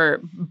who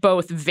were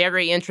both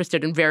very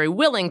interested and very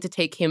willing to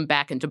take him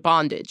back into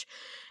bondage.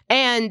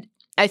 And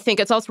I think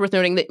it's also worth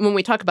noting that when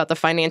we talk about the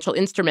financial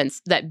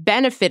instruments that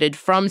benefited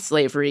from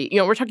slavery, you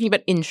know, we're talking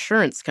about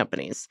insurance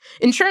companies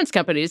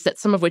that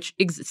some of which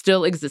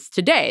still exist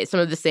today, some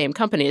of the same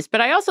companies.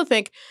 But I also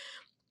think,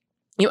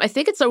 you know, I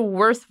think it's a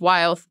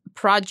worthwhile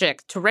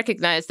project to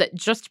recognize that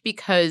just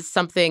because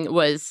something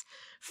was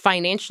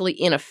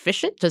financially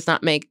inefficient does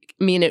not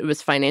mean it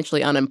was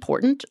financially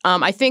unimportant.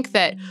 I think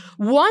that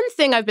one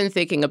thing I've been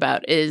thinking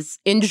about is,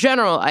 in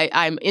general,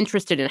 I'm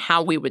interested in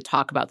how we would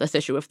talk about this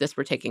issue if this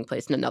were taking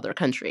place in another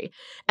country.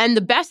 And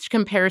the best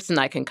comparison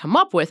I can come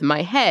up with in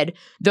my head,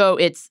 though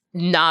it's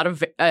not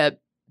a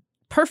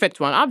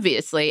perfect one,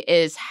 obviously,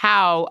 is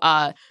how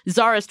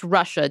Tsarist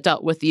Russia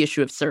dealt with the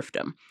issue of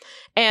serfdom.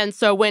 And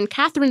so when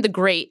Catherine the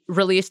Great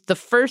released the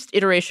first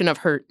iteration of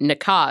her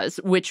nakaz,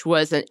 which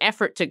was an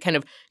effort to kind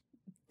of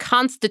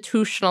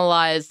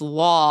constitutionalized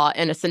law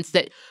in a sense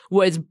that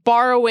was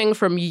borrowing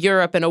from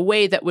Europe in a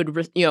way that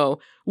would, you know,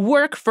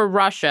 work for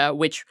Russia,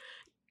 which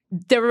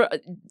the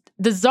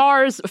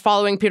czars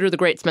following Peter the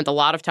Great spent a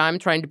lot of time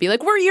trying to be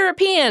like, we're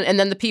European. And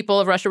then the people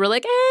of Russia were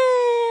like,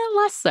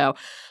 less so.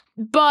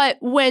 But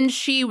when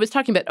she was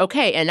talking about,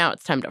 okay, and now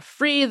it's time to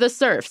free the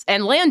serfs,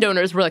 and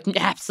landowners were like,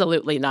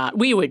 absolutely not.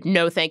 We would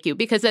no thank you.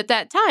 Because at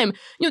that time,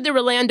 you know, there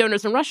were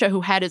landowners in Russia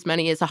who had as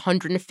many as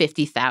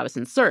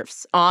 150,000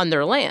 serfs on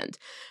their land,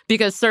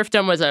 because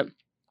serfdom was a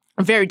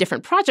very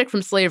different project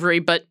from slavery,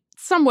 but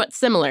somewhat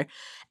similar.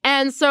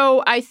 And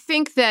so I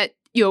think that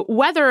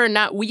whether or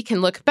not we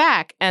can look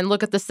back and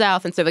look at the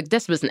South and say, like,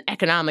 this was an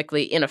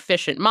economically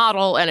inefficient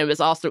model and it was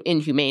also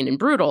inhumane and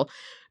brutal,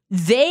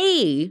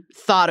 they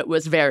thought it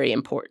was very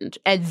important.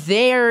 And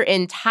their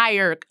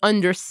entire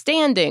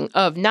understanding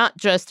of not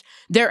just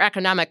their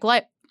economic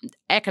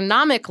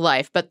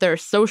life, but their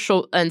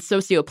social and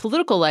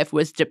socio-political life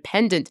was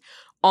dependent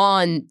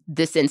on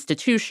this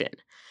institution.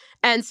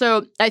 And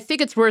so I think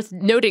it's worth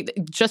noting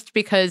that just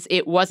because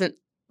it wasn't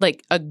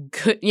like a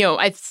good,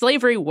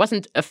 slavery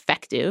wasn't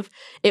effective,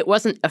 it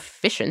wasn't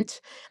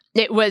efficient.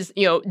 It was,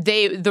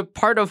 the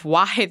part of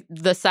why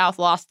the South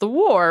lost the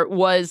war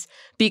was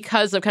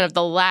because of kind of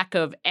the lack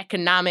of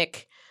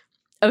economic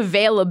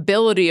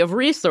availability of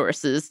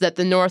resources that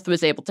the North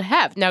was able to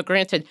have. Now,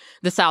 granted,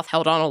 the South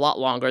held on a lot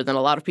longer than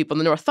a lot of people in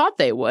the North thought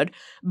they would,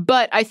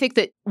 but I think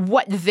that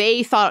what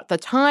they thought at the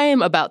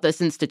time about this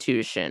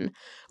institution,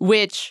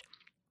 which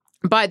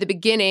by the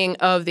beginning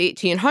of the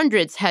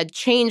 1800s had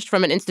changed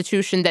from an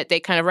institution that they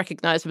kind of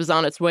recognized was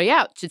on its way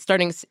out to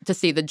starting to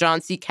see the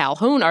John C.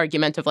 Calhoun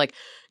argument of like,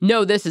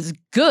 no, this is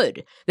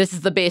good. This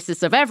is the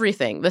basis of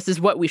everything. This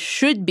is what we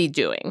should be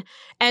doing.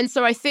 And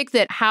so I think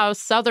that how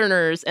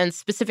Southerners and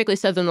specifically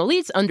Southern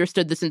elites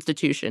understood this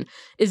institution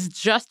is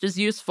just as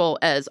useful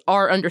as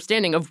our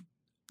understanding of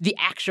the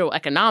actual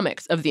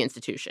economics of the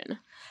institution.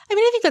 I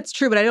mean, I think that's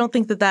true, but I don't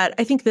think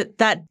I think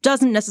that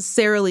doesn't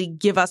necessarily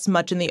give us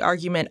much in the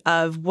argument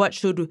of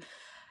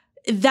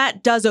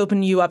that does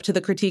open you up to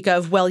the critique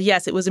of, well,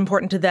 yes, it was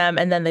important to them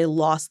and then they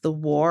lost the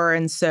war.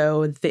 And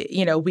so,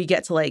 we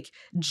get to like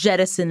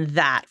jettison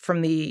that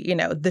from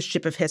the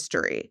ship of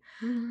history,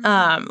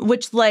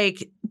 which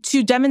like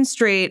to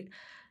demonstrate,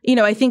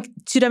 I think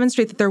to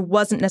demonstrate that there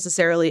wasn't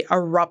necessarily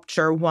a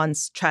rupture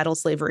once chattel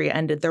slavery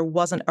ended. There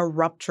wasn't a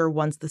rupture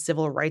once the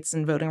Civil Rights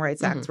and Voting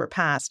Rights Acts were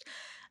passed.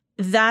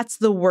 That's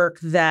the work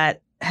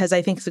that has,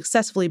 I think,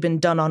 successfully been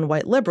done on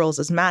white liberals,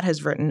 as Matt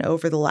has written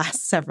over the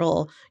last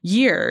several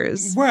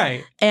years.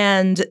 Right.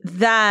 And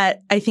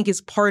that, I think,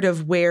 is part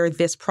of where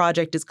this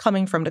project is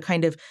coming from, to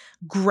kind of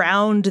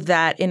ground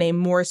that in a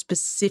more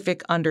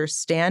specific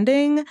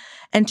understanding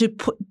and to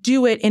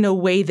do it in a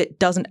way that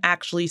doesn't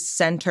actually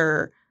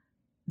center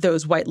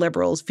those white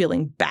liberals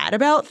feeling bad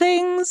about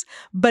things,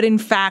 but in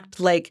fact,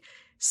 like,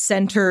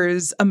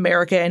 centers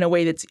America in a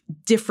way that's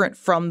different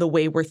from the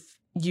way we're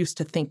used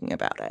to thinking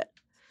about it.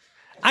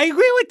 I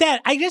agree with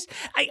that.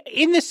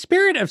 In the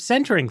spirit of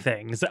centering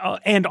things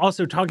and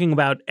also talking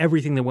about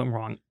everything that went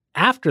wrong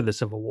after the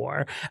Civil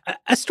War,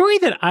 a story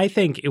that I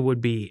think it would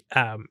be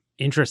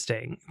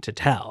interesting to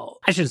tell,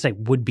 I shouldn't say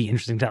would be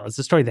interesting to tell, it's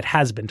a story that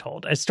has been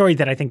told, a story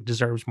that I think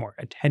deserves more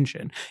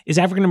attention, is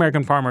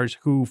African-American farmers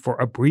who for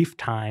a brief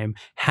time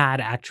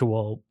had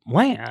actual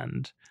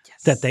land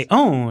that they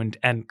owned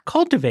and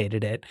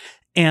cultivated it,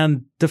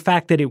 and the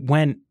fact that it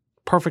went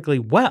perfectly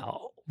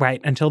well,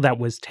 right, until that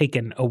was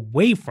taken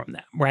away from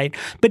them, right?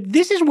 But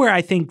this is where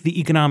I think the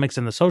economics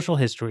and the social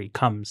history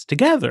comes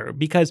together,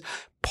 because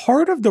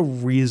part of the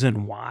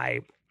reason why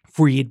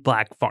freed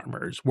Black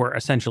farmers were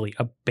essentially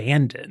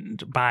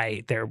abandoned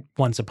by their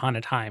once upon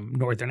a time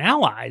Northern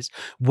allies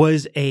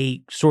was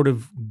a sort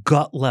of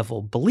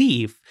gut-level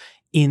belief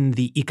in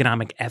the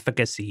economic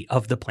efficacy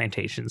of the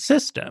plantation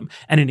system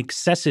and an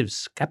excessive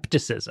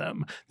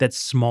skepticism that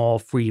small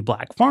free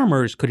Black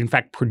farmers could in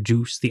fact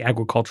produce the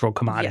agricultural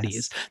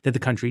commodities that the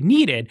country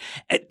needed.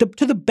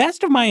 To the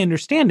best of my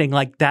understanding,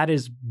 like, that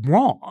is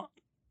wrong.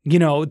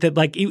 That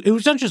like it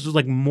was not just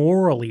like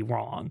morally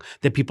wrong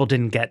that people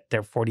didn't get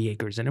their 40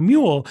 acres and a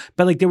mule,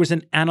 but like there was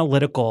an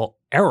analytical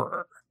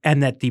error.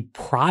 And that the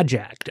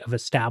project of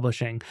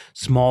establishing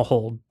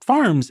smallhold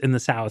farms in the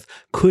South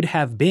could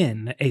have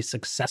been a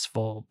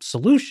successful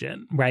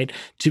solution, right,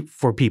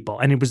 for people.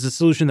 And it was a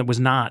solution that was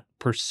not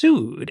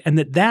pursued. And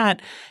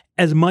that,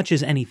 as much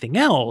as anything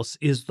else,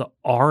 is the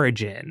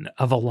origin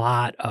of a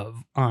lot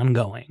of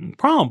ongoing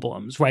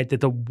problems, right?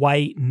 That the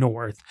white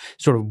North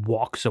sort of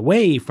walks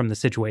away from the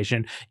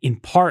situation, in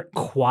part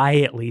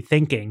quietly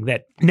thinking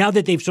that now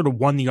that they've sort of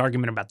won the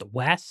argument about the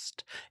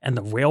West and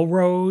the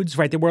railroads,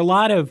 right? There were a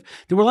lot of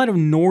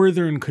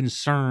Northern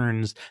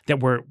concerns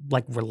that were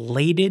like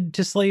related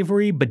to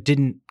slavery, but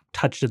didn't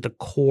touch at the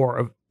core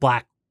of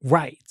Black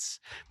rights,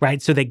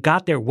 right? So they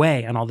got their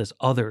way on all this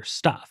other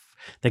stuff.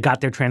 They got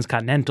their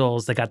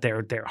transcontinentals, they got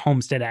their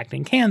Homestead Act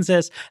in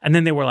Kansas, and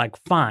then they were like,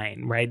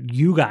 fine, right?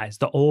 You guys,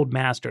 the old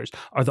masters,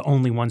 are the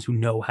only ones who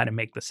know how to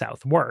make the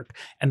South work.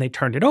 And they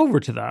turned it over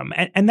to them.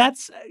 And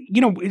that's,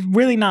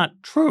 really not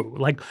true.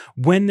 Like,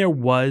 when there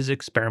was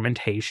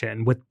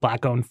experimentation with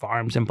Black-owned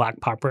farms and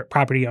Black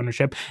property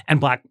ownership and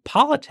Black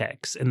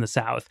politics in the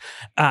South,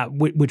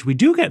 which we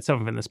do get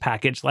some of in this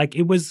package, like,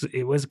 it was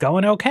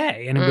going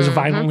okay, and it was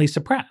violently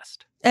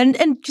suppressed.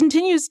 And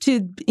continues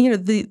to,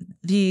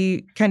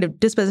 the kind of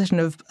disposition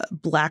of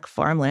Black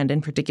farmland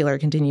in particular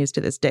continues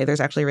to this day. There's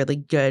actually a really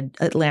good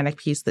Atlantic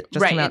piece that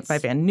just came out by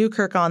Van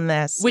Newkirk on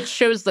this. Which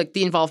shows the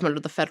involvement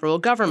of the federal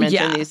government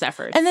in these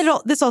efforts. And then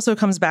this also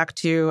comes back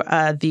to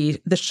the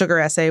sugar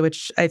essay,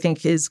 which I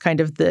think is kind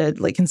of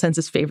the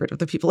consensus favorite of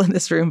the people in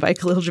this room by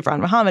Khalil Gibran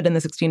Muhammad in the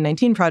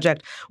 1619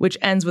 Project, which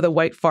ends with a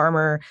white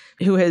farmer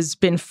who has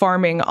been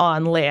farming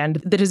on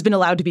land that has been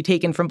allowed to be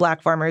taken from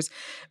Black farmers,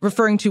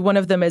 referring to one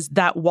of them as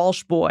that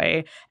Walsh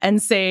boy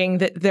and saying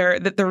that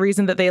the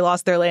reason that they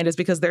lost their land is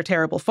because they're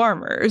terrible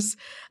farmers,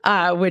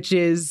 which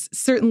is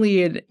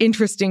certainly an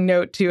interesting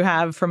note to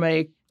have from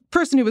a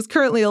person who was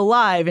currently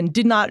alive and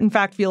did not, in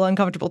fact, feel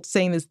uncomfortable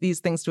saying these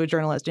things to a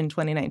journalist in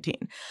 2019.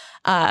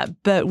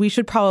 But we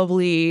should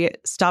probably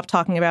stop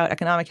talking about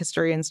economic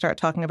history and start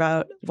talking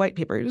about white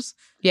papers.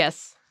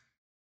 Yes.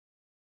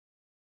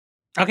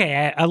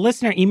 Okay, a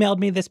listener emailed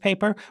me this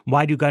paper,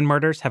 Why Do Gun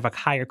Murders Have a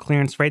Higher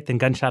Clearance Rate Than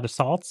Gunshot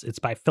Assaults? It's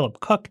by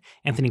Philip Cook,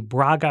 Anthony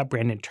Braga,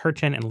 Brandon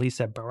Turchin, and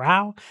Lisa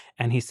Barao.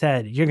 And he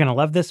said, you're going to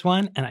love this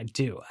one. And I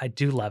do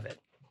love it.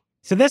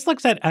 So this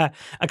looks at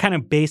a kind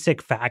of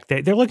basic fact.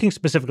 They're looking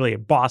specifically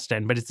at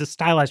Boston, but it's a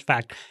stylized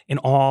fact in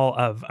all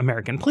of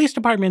American police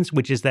departments,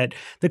 which is that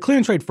the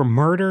clearance rate for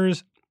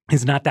murders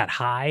is not that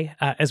high,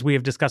 as we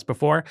have discussed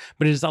before,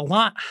 but it is a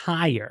lot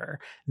higher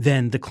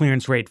than the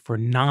clearance rate for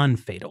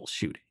non-fatal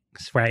shootings.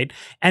 Right.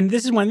 And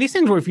this is one of these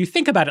things where if you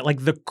think about it,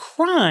 like the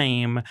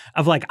crime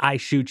of I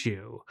shoot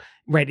you,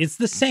 right, it's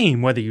the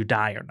same whether you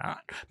die or not.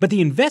 But the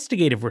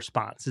investigative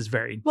response is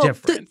very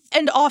different.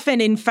 And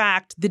often, in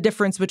fact, the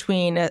difference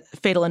between a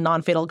fatal and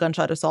non-fatal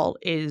gunshot assault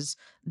is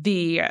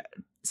the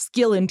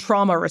skill and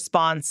trauma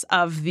response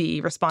of the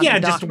responding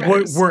doctors. Yeah,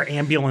 just were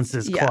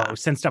ambulances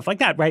close and stuff like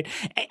that, right?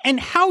 And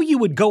how you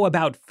would go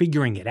about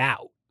figuring it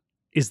out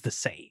is the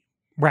same.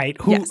 Right?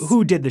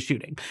 Who did the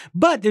shooting?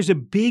 But there's a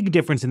big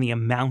difference in the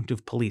amount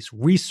of police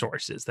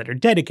resources that are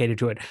dedicated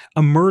to it.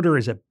 A murder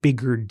is a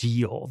bigger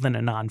deal than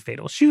a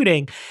non-fatal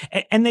shooting.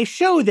 And they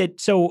show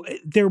that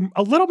they're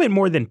a little bit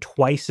more than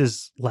twice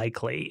as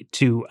likely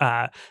to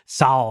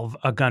solve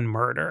a gun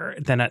murder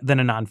than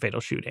a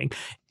non-fatal shooting.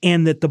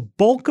 And that the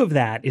bulk of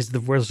that is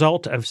the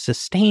result of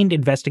sustained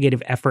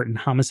investigative effort in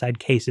homicide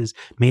cases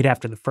made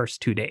after the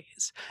first 2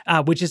 days,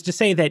 which is to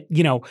say that,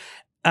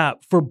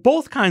 for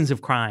both kinds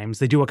of crimes,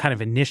 they do a kind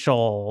of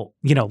initial,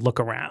 look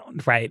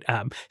around, right?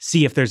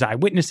 See if there's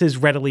eyewitnesses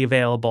readily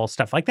available,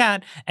 stuff like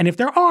that. And if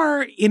there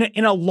are,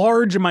 in a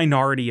large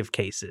minority of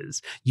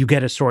cases, you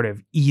get a sort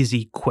of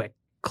easy, quick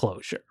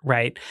closure,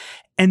 right?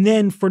 And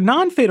then for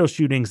non-fatal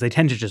shootings, they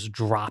tend to just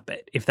drop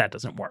it if that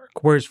doesn't work.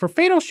 Whereas for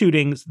fatal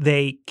shootings,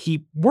 they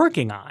keep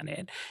working on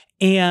it.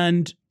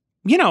 And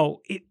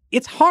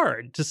it's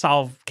hard to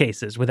solve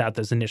cases without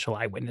those initial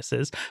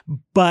eyewitnesses,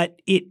 but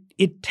it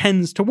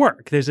tends to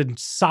work. There's a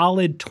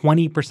solid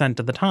 20%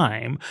 of the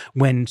time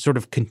when sort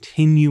of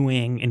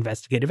continuing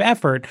investigative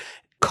effort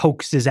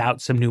coaxes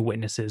out some new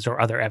witnesses or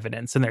other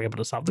evidence, and they're able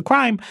to solve the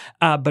crime.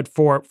 But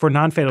for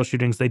non-fatal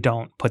shootings, they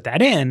don't put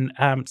that in.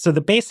 So the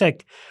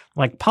basic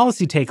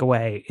policy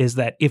takeaway is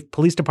that if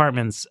police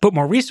departments put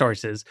more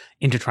resources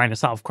into trying to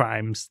solve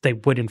crimes, they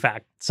would in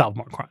fact solve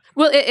more crime.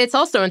 Well, it's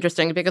also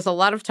interesting because a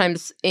lot of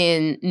times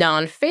in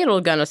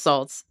non-fatal gun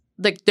assaults,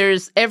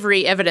 there's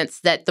every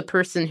evidence that the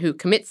person who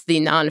commits the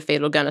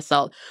non-fatal gun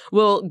assault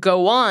will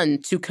go on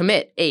to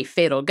commit a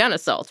fatal gun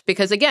assault.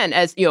 Because again,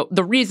 as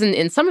the reason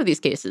in some of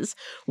these cases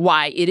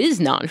why it is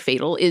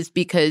non-fatal is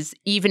because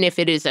even if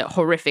it is a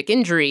horrific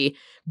injury,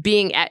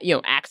 being at,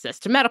 access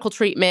to medical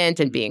treatment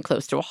and being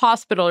close to a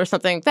hospital or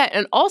something like that,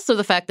 and also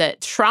the fact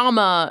that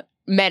trauma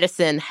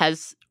medicine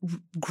has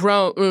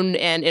grown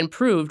and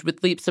improved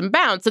with leaps and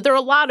bounds. So there are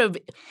a lot of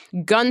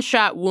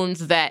gunshot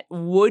wounds that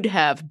would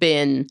have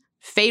been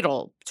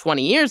fatal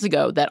 20 years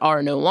ago that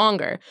are no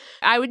longer.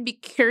 I would be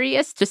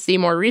curious to see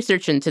more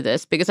research into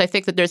this because I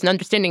think that there's an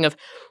understanding of,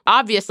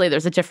 obviously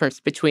there's a difference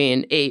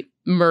between a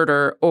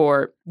murder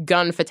or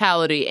gun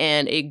fatality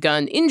and a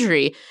gun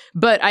injury,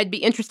 but I'd be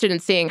interested in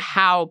seeing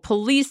how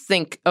police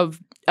think of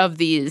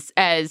these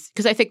as,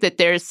 because I think that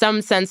there's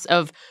some sense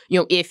of,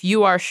 if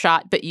you are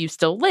shot but you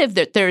still live,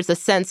 that there's a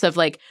sense of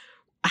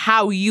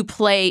how you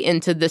play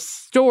into the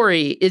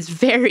story is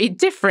very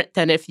different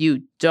than if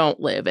you don't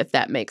live, if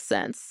that makes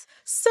sense.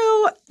 So,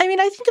 I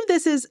think of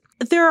this as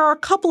there are a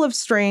couple of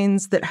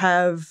strains that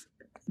have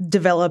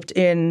developed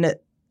in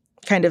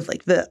kind of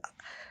the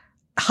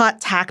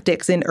hot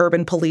tactics in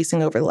urban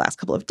policing over the last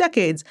couple of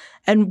decades.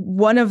 And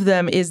one of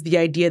them is the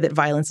idea that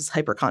violence is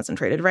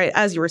hyper-concentrated, right?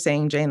 As you were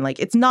saying, Jane,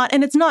 it's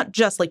not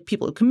just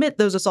people who commit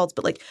those assaults,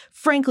 but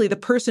frankly, the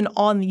person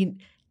on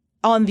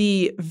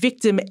the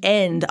victim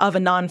end of a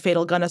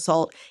non-fatal gun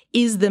assault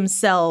is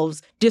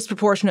themselves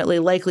disproportionately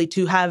likely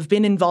to have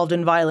been involved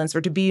in violence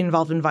or to be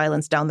involved in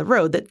violence down the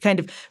road. That kind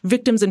of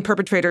victims and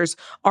perpetrators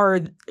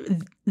are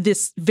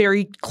this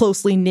very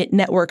closely knit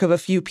network of a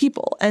few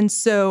people. And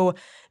so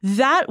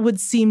that would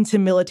seem to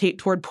militate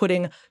toward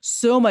putting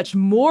so much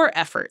more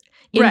effort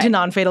into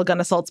non-fatal gun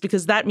assaults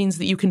because that means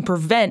that you can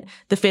prevent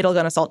the fatal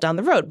gun assault down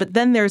the road. But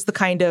then there's the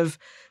kind of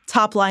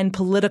top-line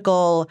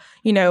political,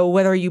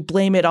 whether you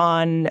blame it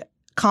on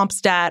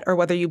CompStat or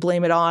whether you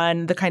blame it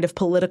on the kind of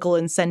political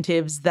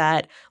incentives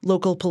that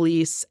local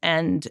police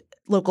and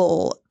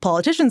local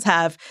politicians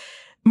have.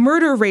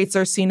 Murder rates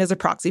are seen as a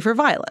proxy for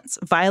violence.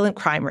 Violent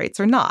crime rates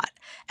are not.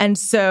 And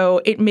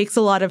so it makes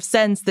a lot of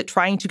sense that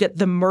trying to get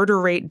the murder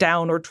rate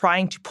down or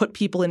trying to put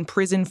people in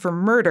prison for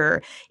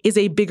murder is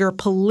a bigger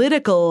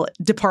political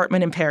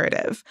department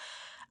imperative.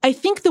 I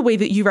think the way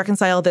that you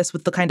reconcile this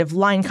with the kind of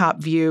line cop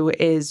view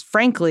is,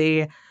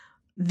 frankly,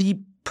 the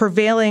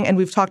prevailing, and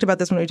we've talked about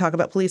this when we talk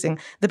about policing,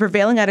 the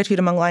prevailing attitude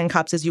among line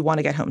cops is you want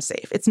to get home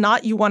safe. It's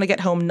not you want to get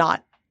home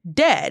not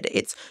dead.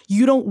 It's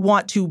you don't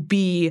want to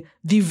be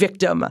the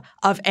victim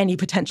of any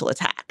potential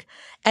attack.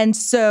 And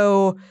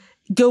so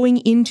going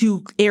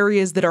into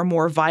areas that are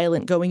more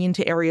violent, going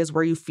into areas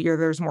where you fear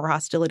there's more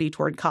hostility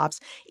toward cops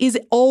is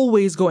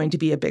always going to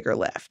be a bigger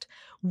lift.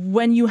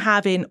 When you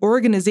have an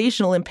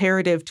organizational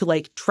imperative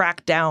to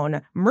track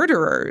down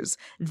murderers,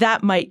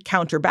 that might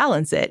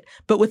counterbalance it.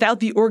 But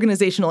without the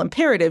organizational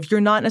imperative, you're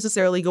not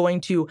necessarily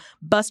going to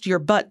bust your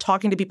butt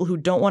talking to people who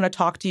don't want to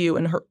talk to you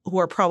and who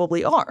are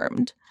probably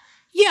armed.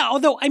 Yeah,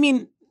 although,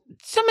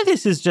 some of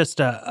this is just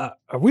a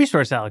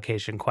resource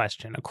allocation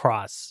question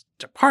across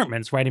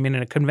departments, right? In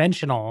a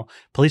conventional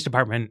police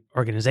department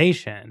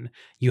organization,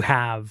 you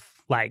have,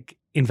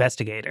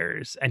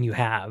 investigators and you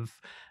have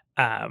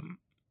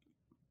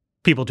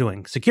people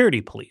doing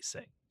security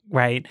policing,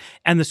 right?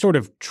 And the sort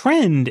of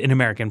trend in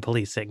American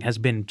policing has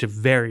been to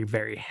very,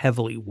 very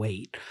heavily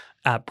weight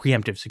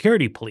preemptive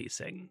security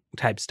policing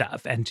type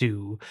stuff and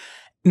to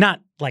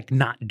not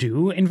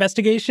do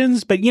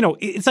investigations, but,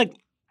 it's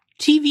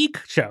TV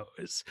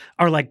shows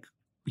are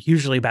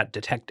usually about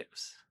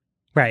detectives,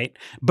 right?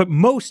 But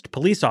most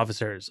police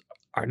officers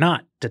are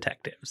not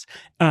detectives.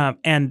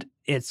 And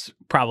it's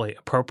probably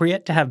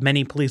appropriate to have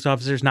many police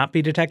officers not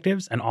be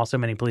detectives and also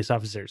many police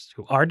officers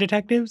who are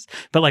detectives.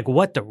 But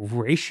what the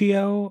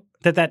ratio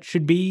that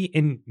should be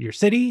in your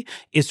city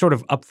is sort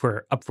of up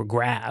for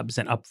grabs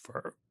and up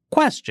for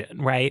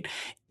question, right?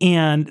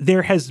 And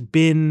there has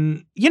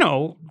been,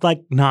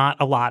 not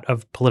a lot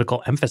of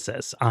political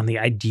emphasis on the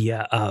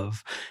idea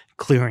of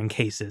clearing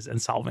cases and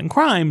solving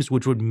crimes,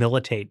 which would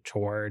militate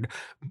toward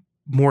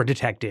more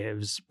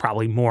detectives,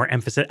 probably more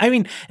emphasis.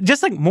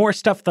 Just more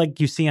stuff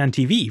you see on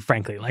TV,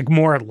 frankly,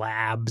 more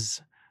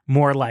labs,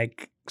 more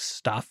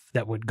stuff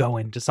that would go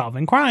into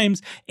solving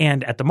crimes.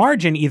 And at the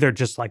margin, either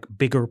just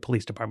bigger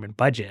police department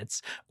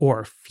budgets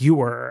or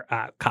fewer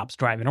cops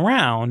driving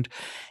around.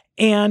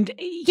 And,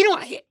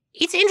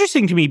 it's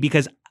interesting to me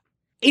because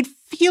it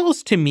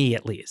feels to me,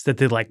 at least, that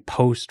the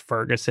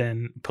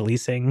post-Ferguson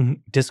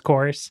policing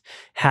discourse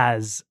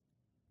has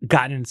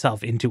gotten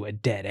itself into a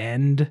dead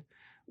end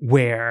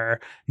where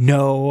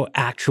no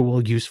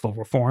actual useful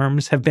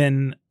reforms have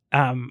been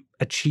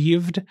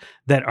achieved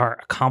that are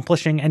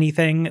accomplishing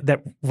anything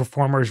that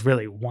reformers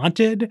really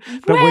wanted,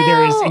 but where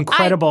there is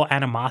incredible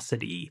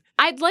animosity.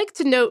 I'd like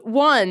to note,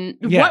 one,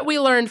 what we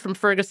learned from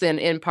Ferguson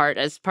in part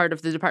as part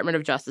of the Department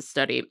of Justice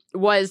study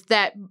was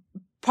that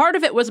part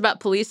of it was about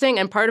policing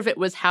and part of it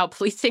was how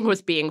policing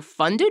was being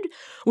funded,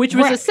 which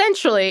was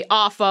essentially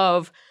off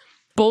of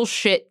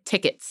bullshit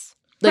tickets,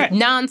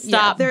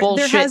 nonstop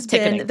bullshit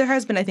ticketing. There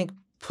has been, I think,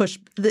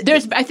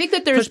 I think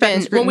that there's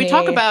been, when we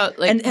talk about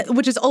and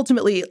which has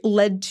ultimately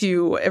led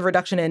to a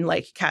reduction in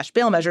cash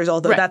bail measures,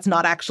 although that's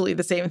not actually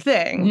the same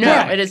thing.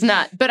 No, it is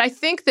not. But I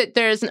think that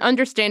there's an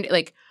understanding,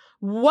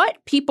 what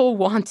people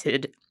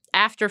wanted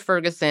after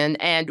Ferguson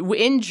and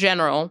in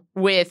general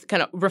with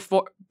kind of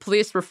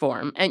police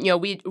reform. And,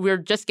 we're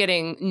just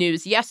getting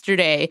news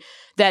yesterday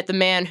that the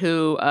man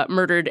who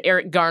murdered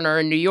Eric Garner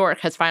in New York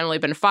has finally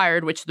been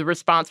fired, which the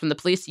response from the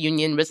police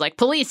union was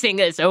policing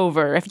is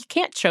over. If you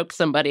can't choke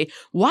somebody,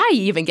 why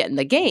even get in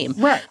the game?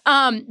 Right.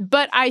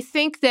 But I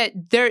think that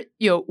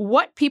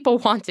what people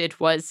wanted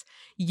was,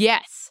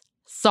 yes,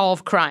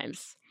 solve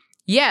crimes.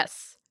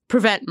 Yes,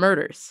 prevent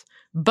murders.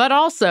 But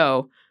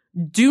also,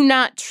 do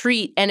not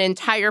treat an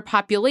entire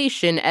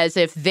population as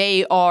if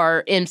they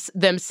are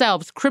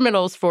themselves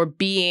criminals for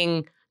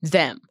being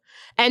them.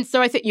 And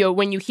so I think,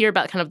 when you hear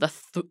about kind of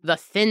the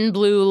thin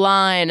blue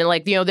line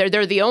and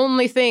they're the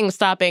only thing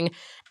stopping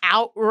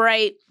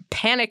outright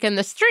panic in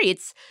the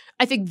streets,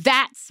 I think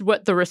that's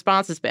what the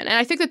response has been. And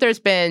I think that there's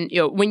been,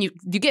 when you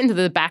get into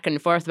the back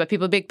and forth about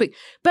people being,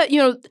 but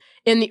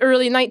in the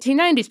early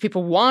 1990s,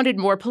 people wanted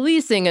more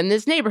policing in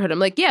this neighborhood.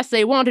 I'm yes,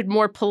 they wanted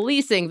more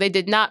policing. They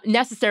did not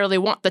necessarily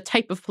want the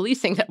type of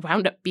policing that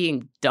wound up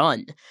being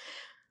done.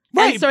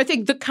 Right. And so I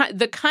think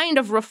the kind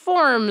of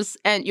reforms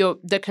and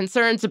the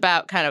concerns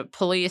about kind of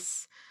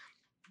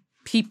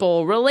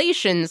police-people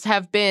relations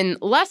have been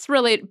less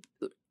related.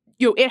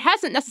 It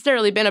hasn't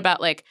necessarily been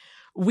about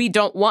we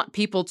don't want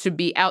people to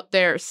be out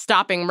there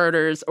stopping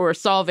murders or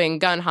solving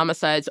gun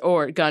homicides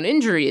or gun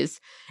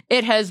injuries.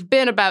 It has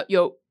been about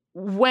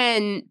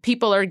when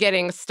people are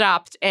getting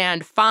stopped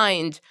and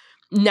fined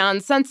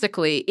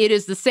nonsensically, it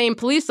is the same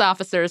police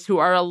officers who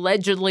are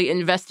allegedly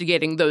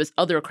investigating those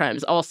other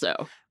crimes also.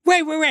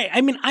 Right.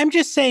 I mean, I'm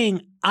just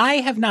saying I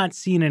have not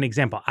seen an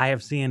example. I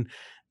have seen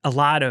a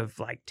lot of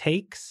like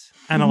takes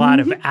and a lot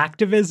of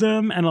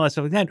activism and a lot of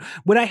stuff like that.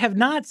 What I have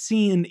not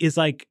seen is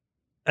like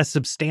a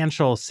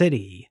substantial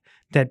city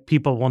that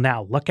people will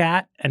now look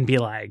at and be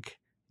like,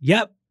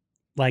 yep,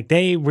 like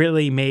they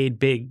really made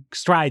big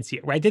strides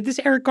here, right? That this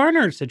Eric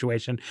Garner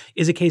situation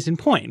is a case in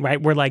point,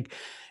 right? Where like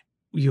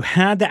you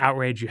had the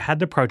outrage, you had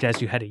the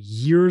protest, you had a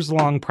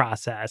years-long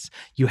process,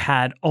 you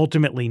had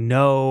ultimately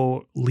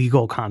no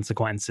legal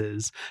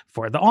consequences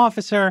for the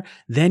officer.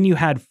 Then you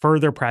had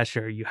further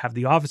pressure. You have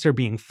the officer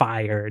being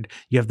fired.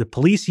 You have the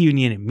police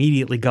union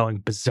immediately going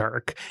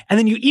berserk. And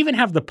then you even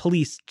have the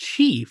police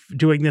chief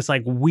doing this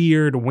like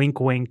weird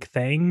wink-wink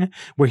thing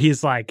where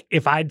he's like,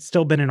 if I'd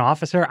still been an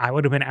officer, I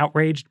would have been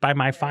outraged by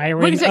my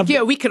firing.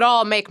 Yeah, we could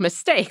all make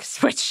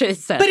mistakes, which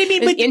is an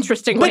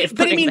interesting way of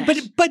putting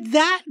that. But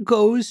that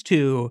goes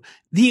to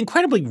the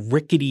incredibly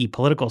rickety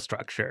political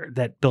structure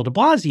that Bill de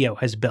Blasio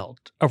has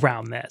built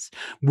around this,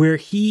 where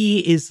he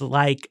is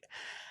like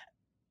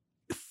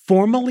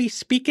formally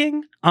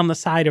speaking on the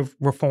side of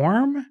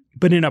reform,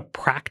 but in a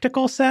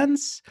practical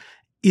sense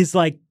is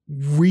like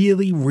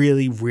really,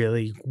 really,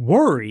 really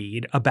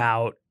worried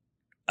about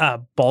a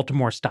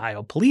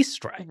Baltimore-style police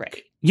strike.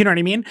 Right. You know what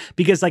I mean?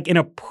 Because like in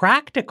a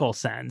practical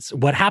sense,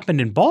 what happened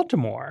in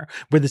Baltimore,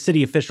 where the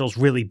city officials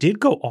really did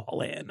go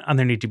all in on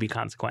there need to be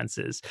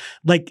consequences,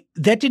 like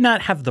that did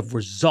not have the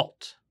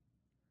result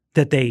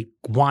that they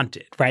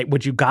wanted, right?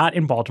 What you got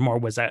in Baltimore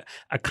was a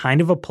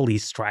kind of a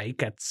police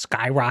strike, a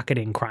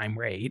skyrocketing crime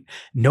rate.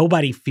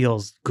 Nobody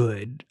feels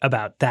good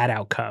about that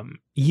outcome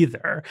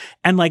either.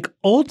 And like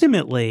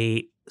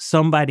ultimately,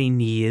 somebody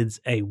needs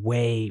a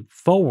way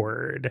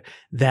forward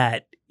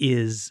that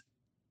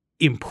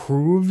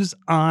improves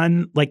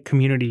on like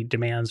community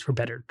demands for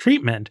better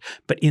treatment,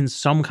 but in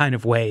some kind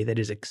of way that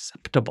is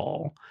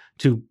acceptable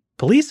to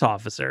police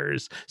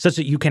officers such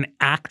that you can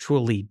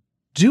actually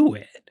do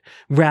it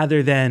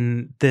rather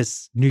than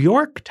this New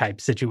York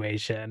type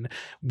situation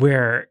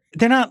where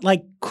they're not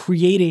like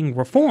creating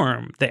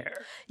reform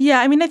there.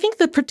 Yeah, I mean, I think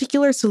the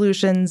particular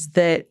solutions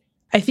that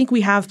I think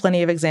we have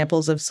plenty of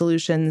examples of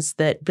solutions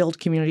that build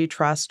community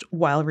trust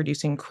while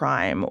reducing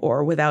crime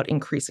or without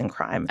increasing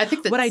crime. I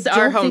think that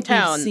our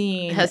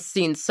hometown has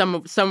seen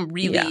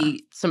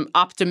some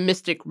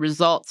optimistic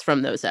results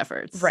from those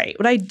efforts. Right.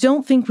 What I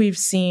don't think we've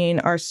seen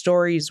are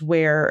stories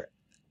where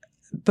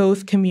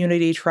both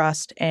community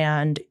trust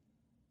and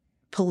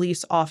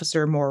police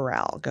officer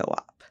morale go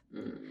up.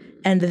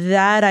 And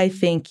that, I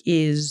think,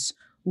 is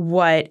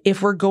what,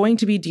 if we're going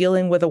to be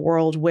dealing with a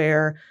world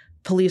where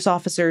police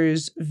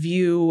officers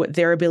view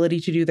their ability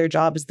to do their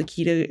job as the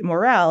key to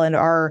morale and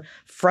are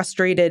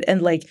frustrated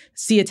and like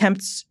see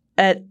attempts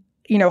at,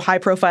 you know, high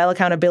profile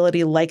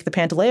accountability like the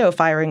Pantaleo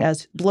firing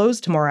as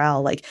blows to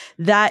morale, like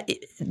that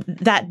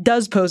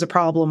does pose a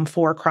problem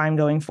for crime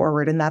going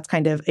forward. And that's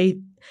kind of a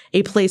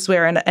place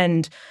where,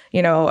 and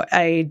you know,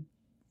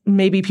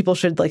 maybe people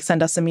should like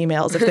send us some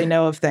emails if they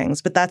know of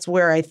things, but that's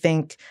where I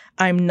think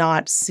I'm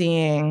not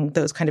seeing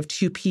those kind of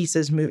two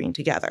pieces moving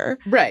together.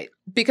 Right.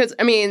 Because,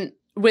 I mean,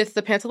 with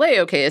the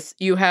Pantaleo case,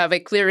 you have a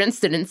clear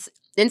instance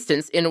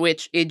in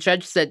which a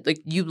judge said, like,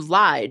 you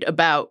lied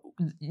about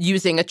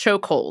using a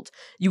chokehold.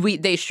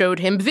 They showed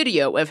him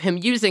video of him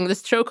using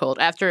this chokehold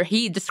after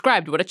he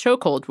described what a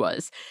chokehold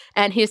was.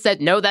 And he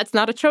said, no, that's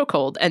not a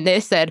chokehold. And they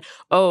said,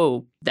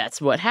 oh, that's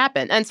what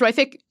happened. And so I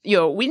think, you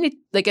know, we need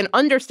like an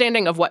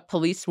understanding of what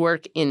police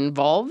work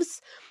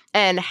involves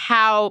and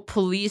how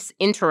police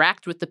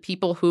interact with the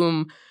people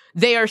whom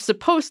they are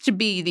supposed to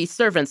be the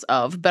servants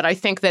of, but I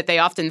think that they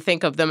often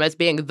think of them as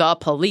being the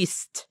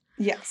policed.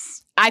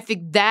 Yes. I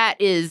think that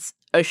is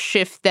a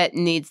shift that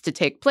needs to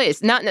take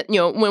place. Not, you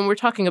know, when we're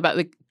talking about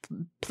like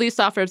police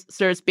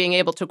officers being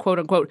able to, quote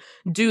unquote,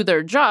 do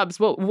their jobs,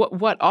 well,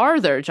 what are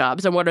their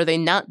jobs and what are they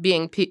not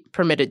being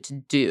permitted to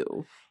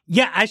do?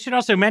 Yeah, I should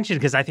also mention,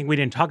 because I think we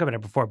didn't talk about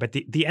it before, but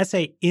the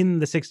essay in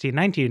the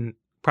 1619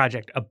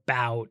 Project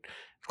about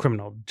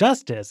criminal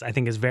justice, I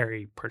think, is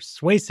very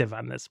persuasive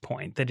on this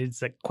point, that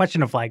it's a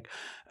question of like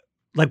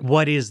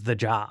what is the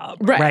job,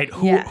 right?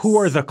 Who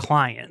are the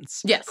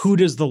clients? Yes. Who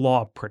does the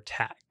law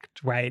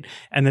protect, right?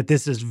 And that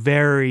this is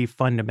very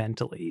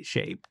fundamentally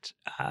shaped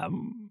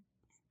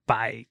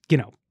by, you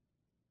know,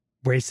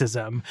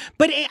 racism.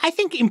 But I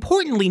think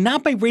importantly,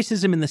 not by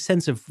racism in the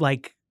sense of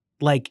like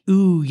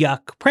ooh,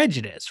 yuck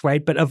prejudice,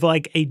 right? But of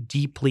like a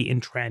deeply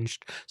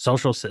entrenched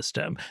social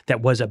system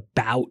that was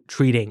about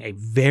treating a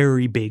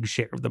very big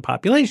share of the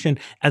population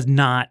as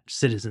not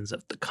citizens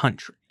of the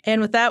country.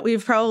 And with that,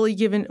 we've probably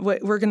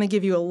we're going to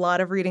give you a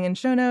lot of reading and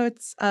show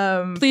notes.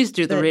 Please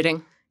do the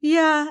reading.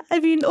 Yeah. I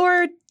mean,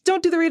 or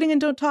don't do the reading and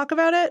don't talk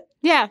about it.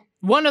 Yeah.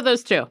 One of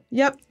those two.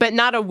 Yep. But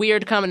not a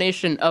weird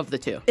combination of the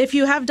two. If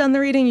you have done the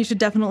reading, you should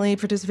definitely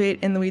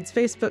participate in the Weeds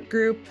Facebook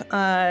group.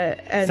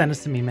 And send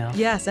us some emails.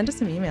 Yeah, send us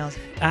some emails.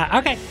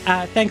 Okay.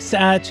 Thanks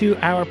to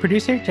our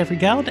producer, Jeffrey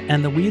Geld,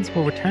 and the Weeds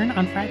will return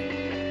on Friday.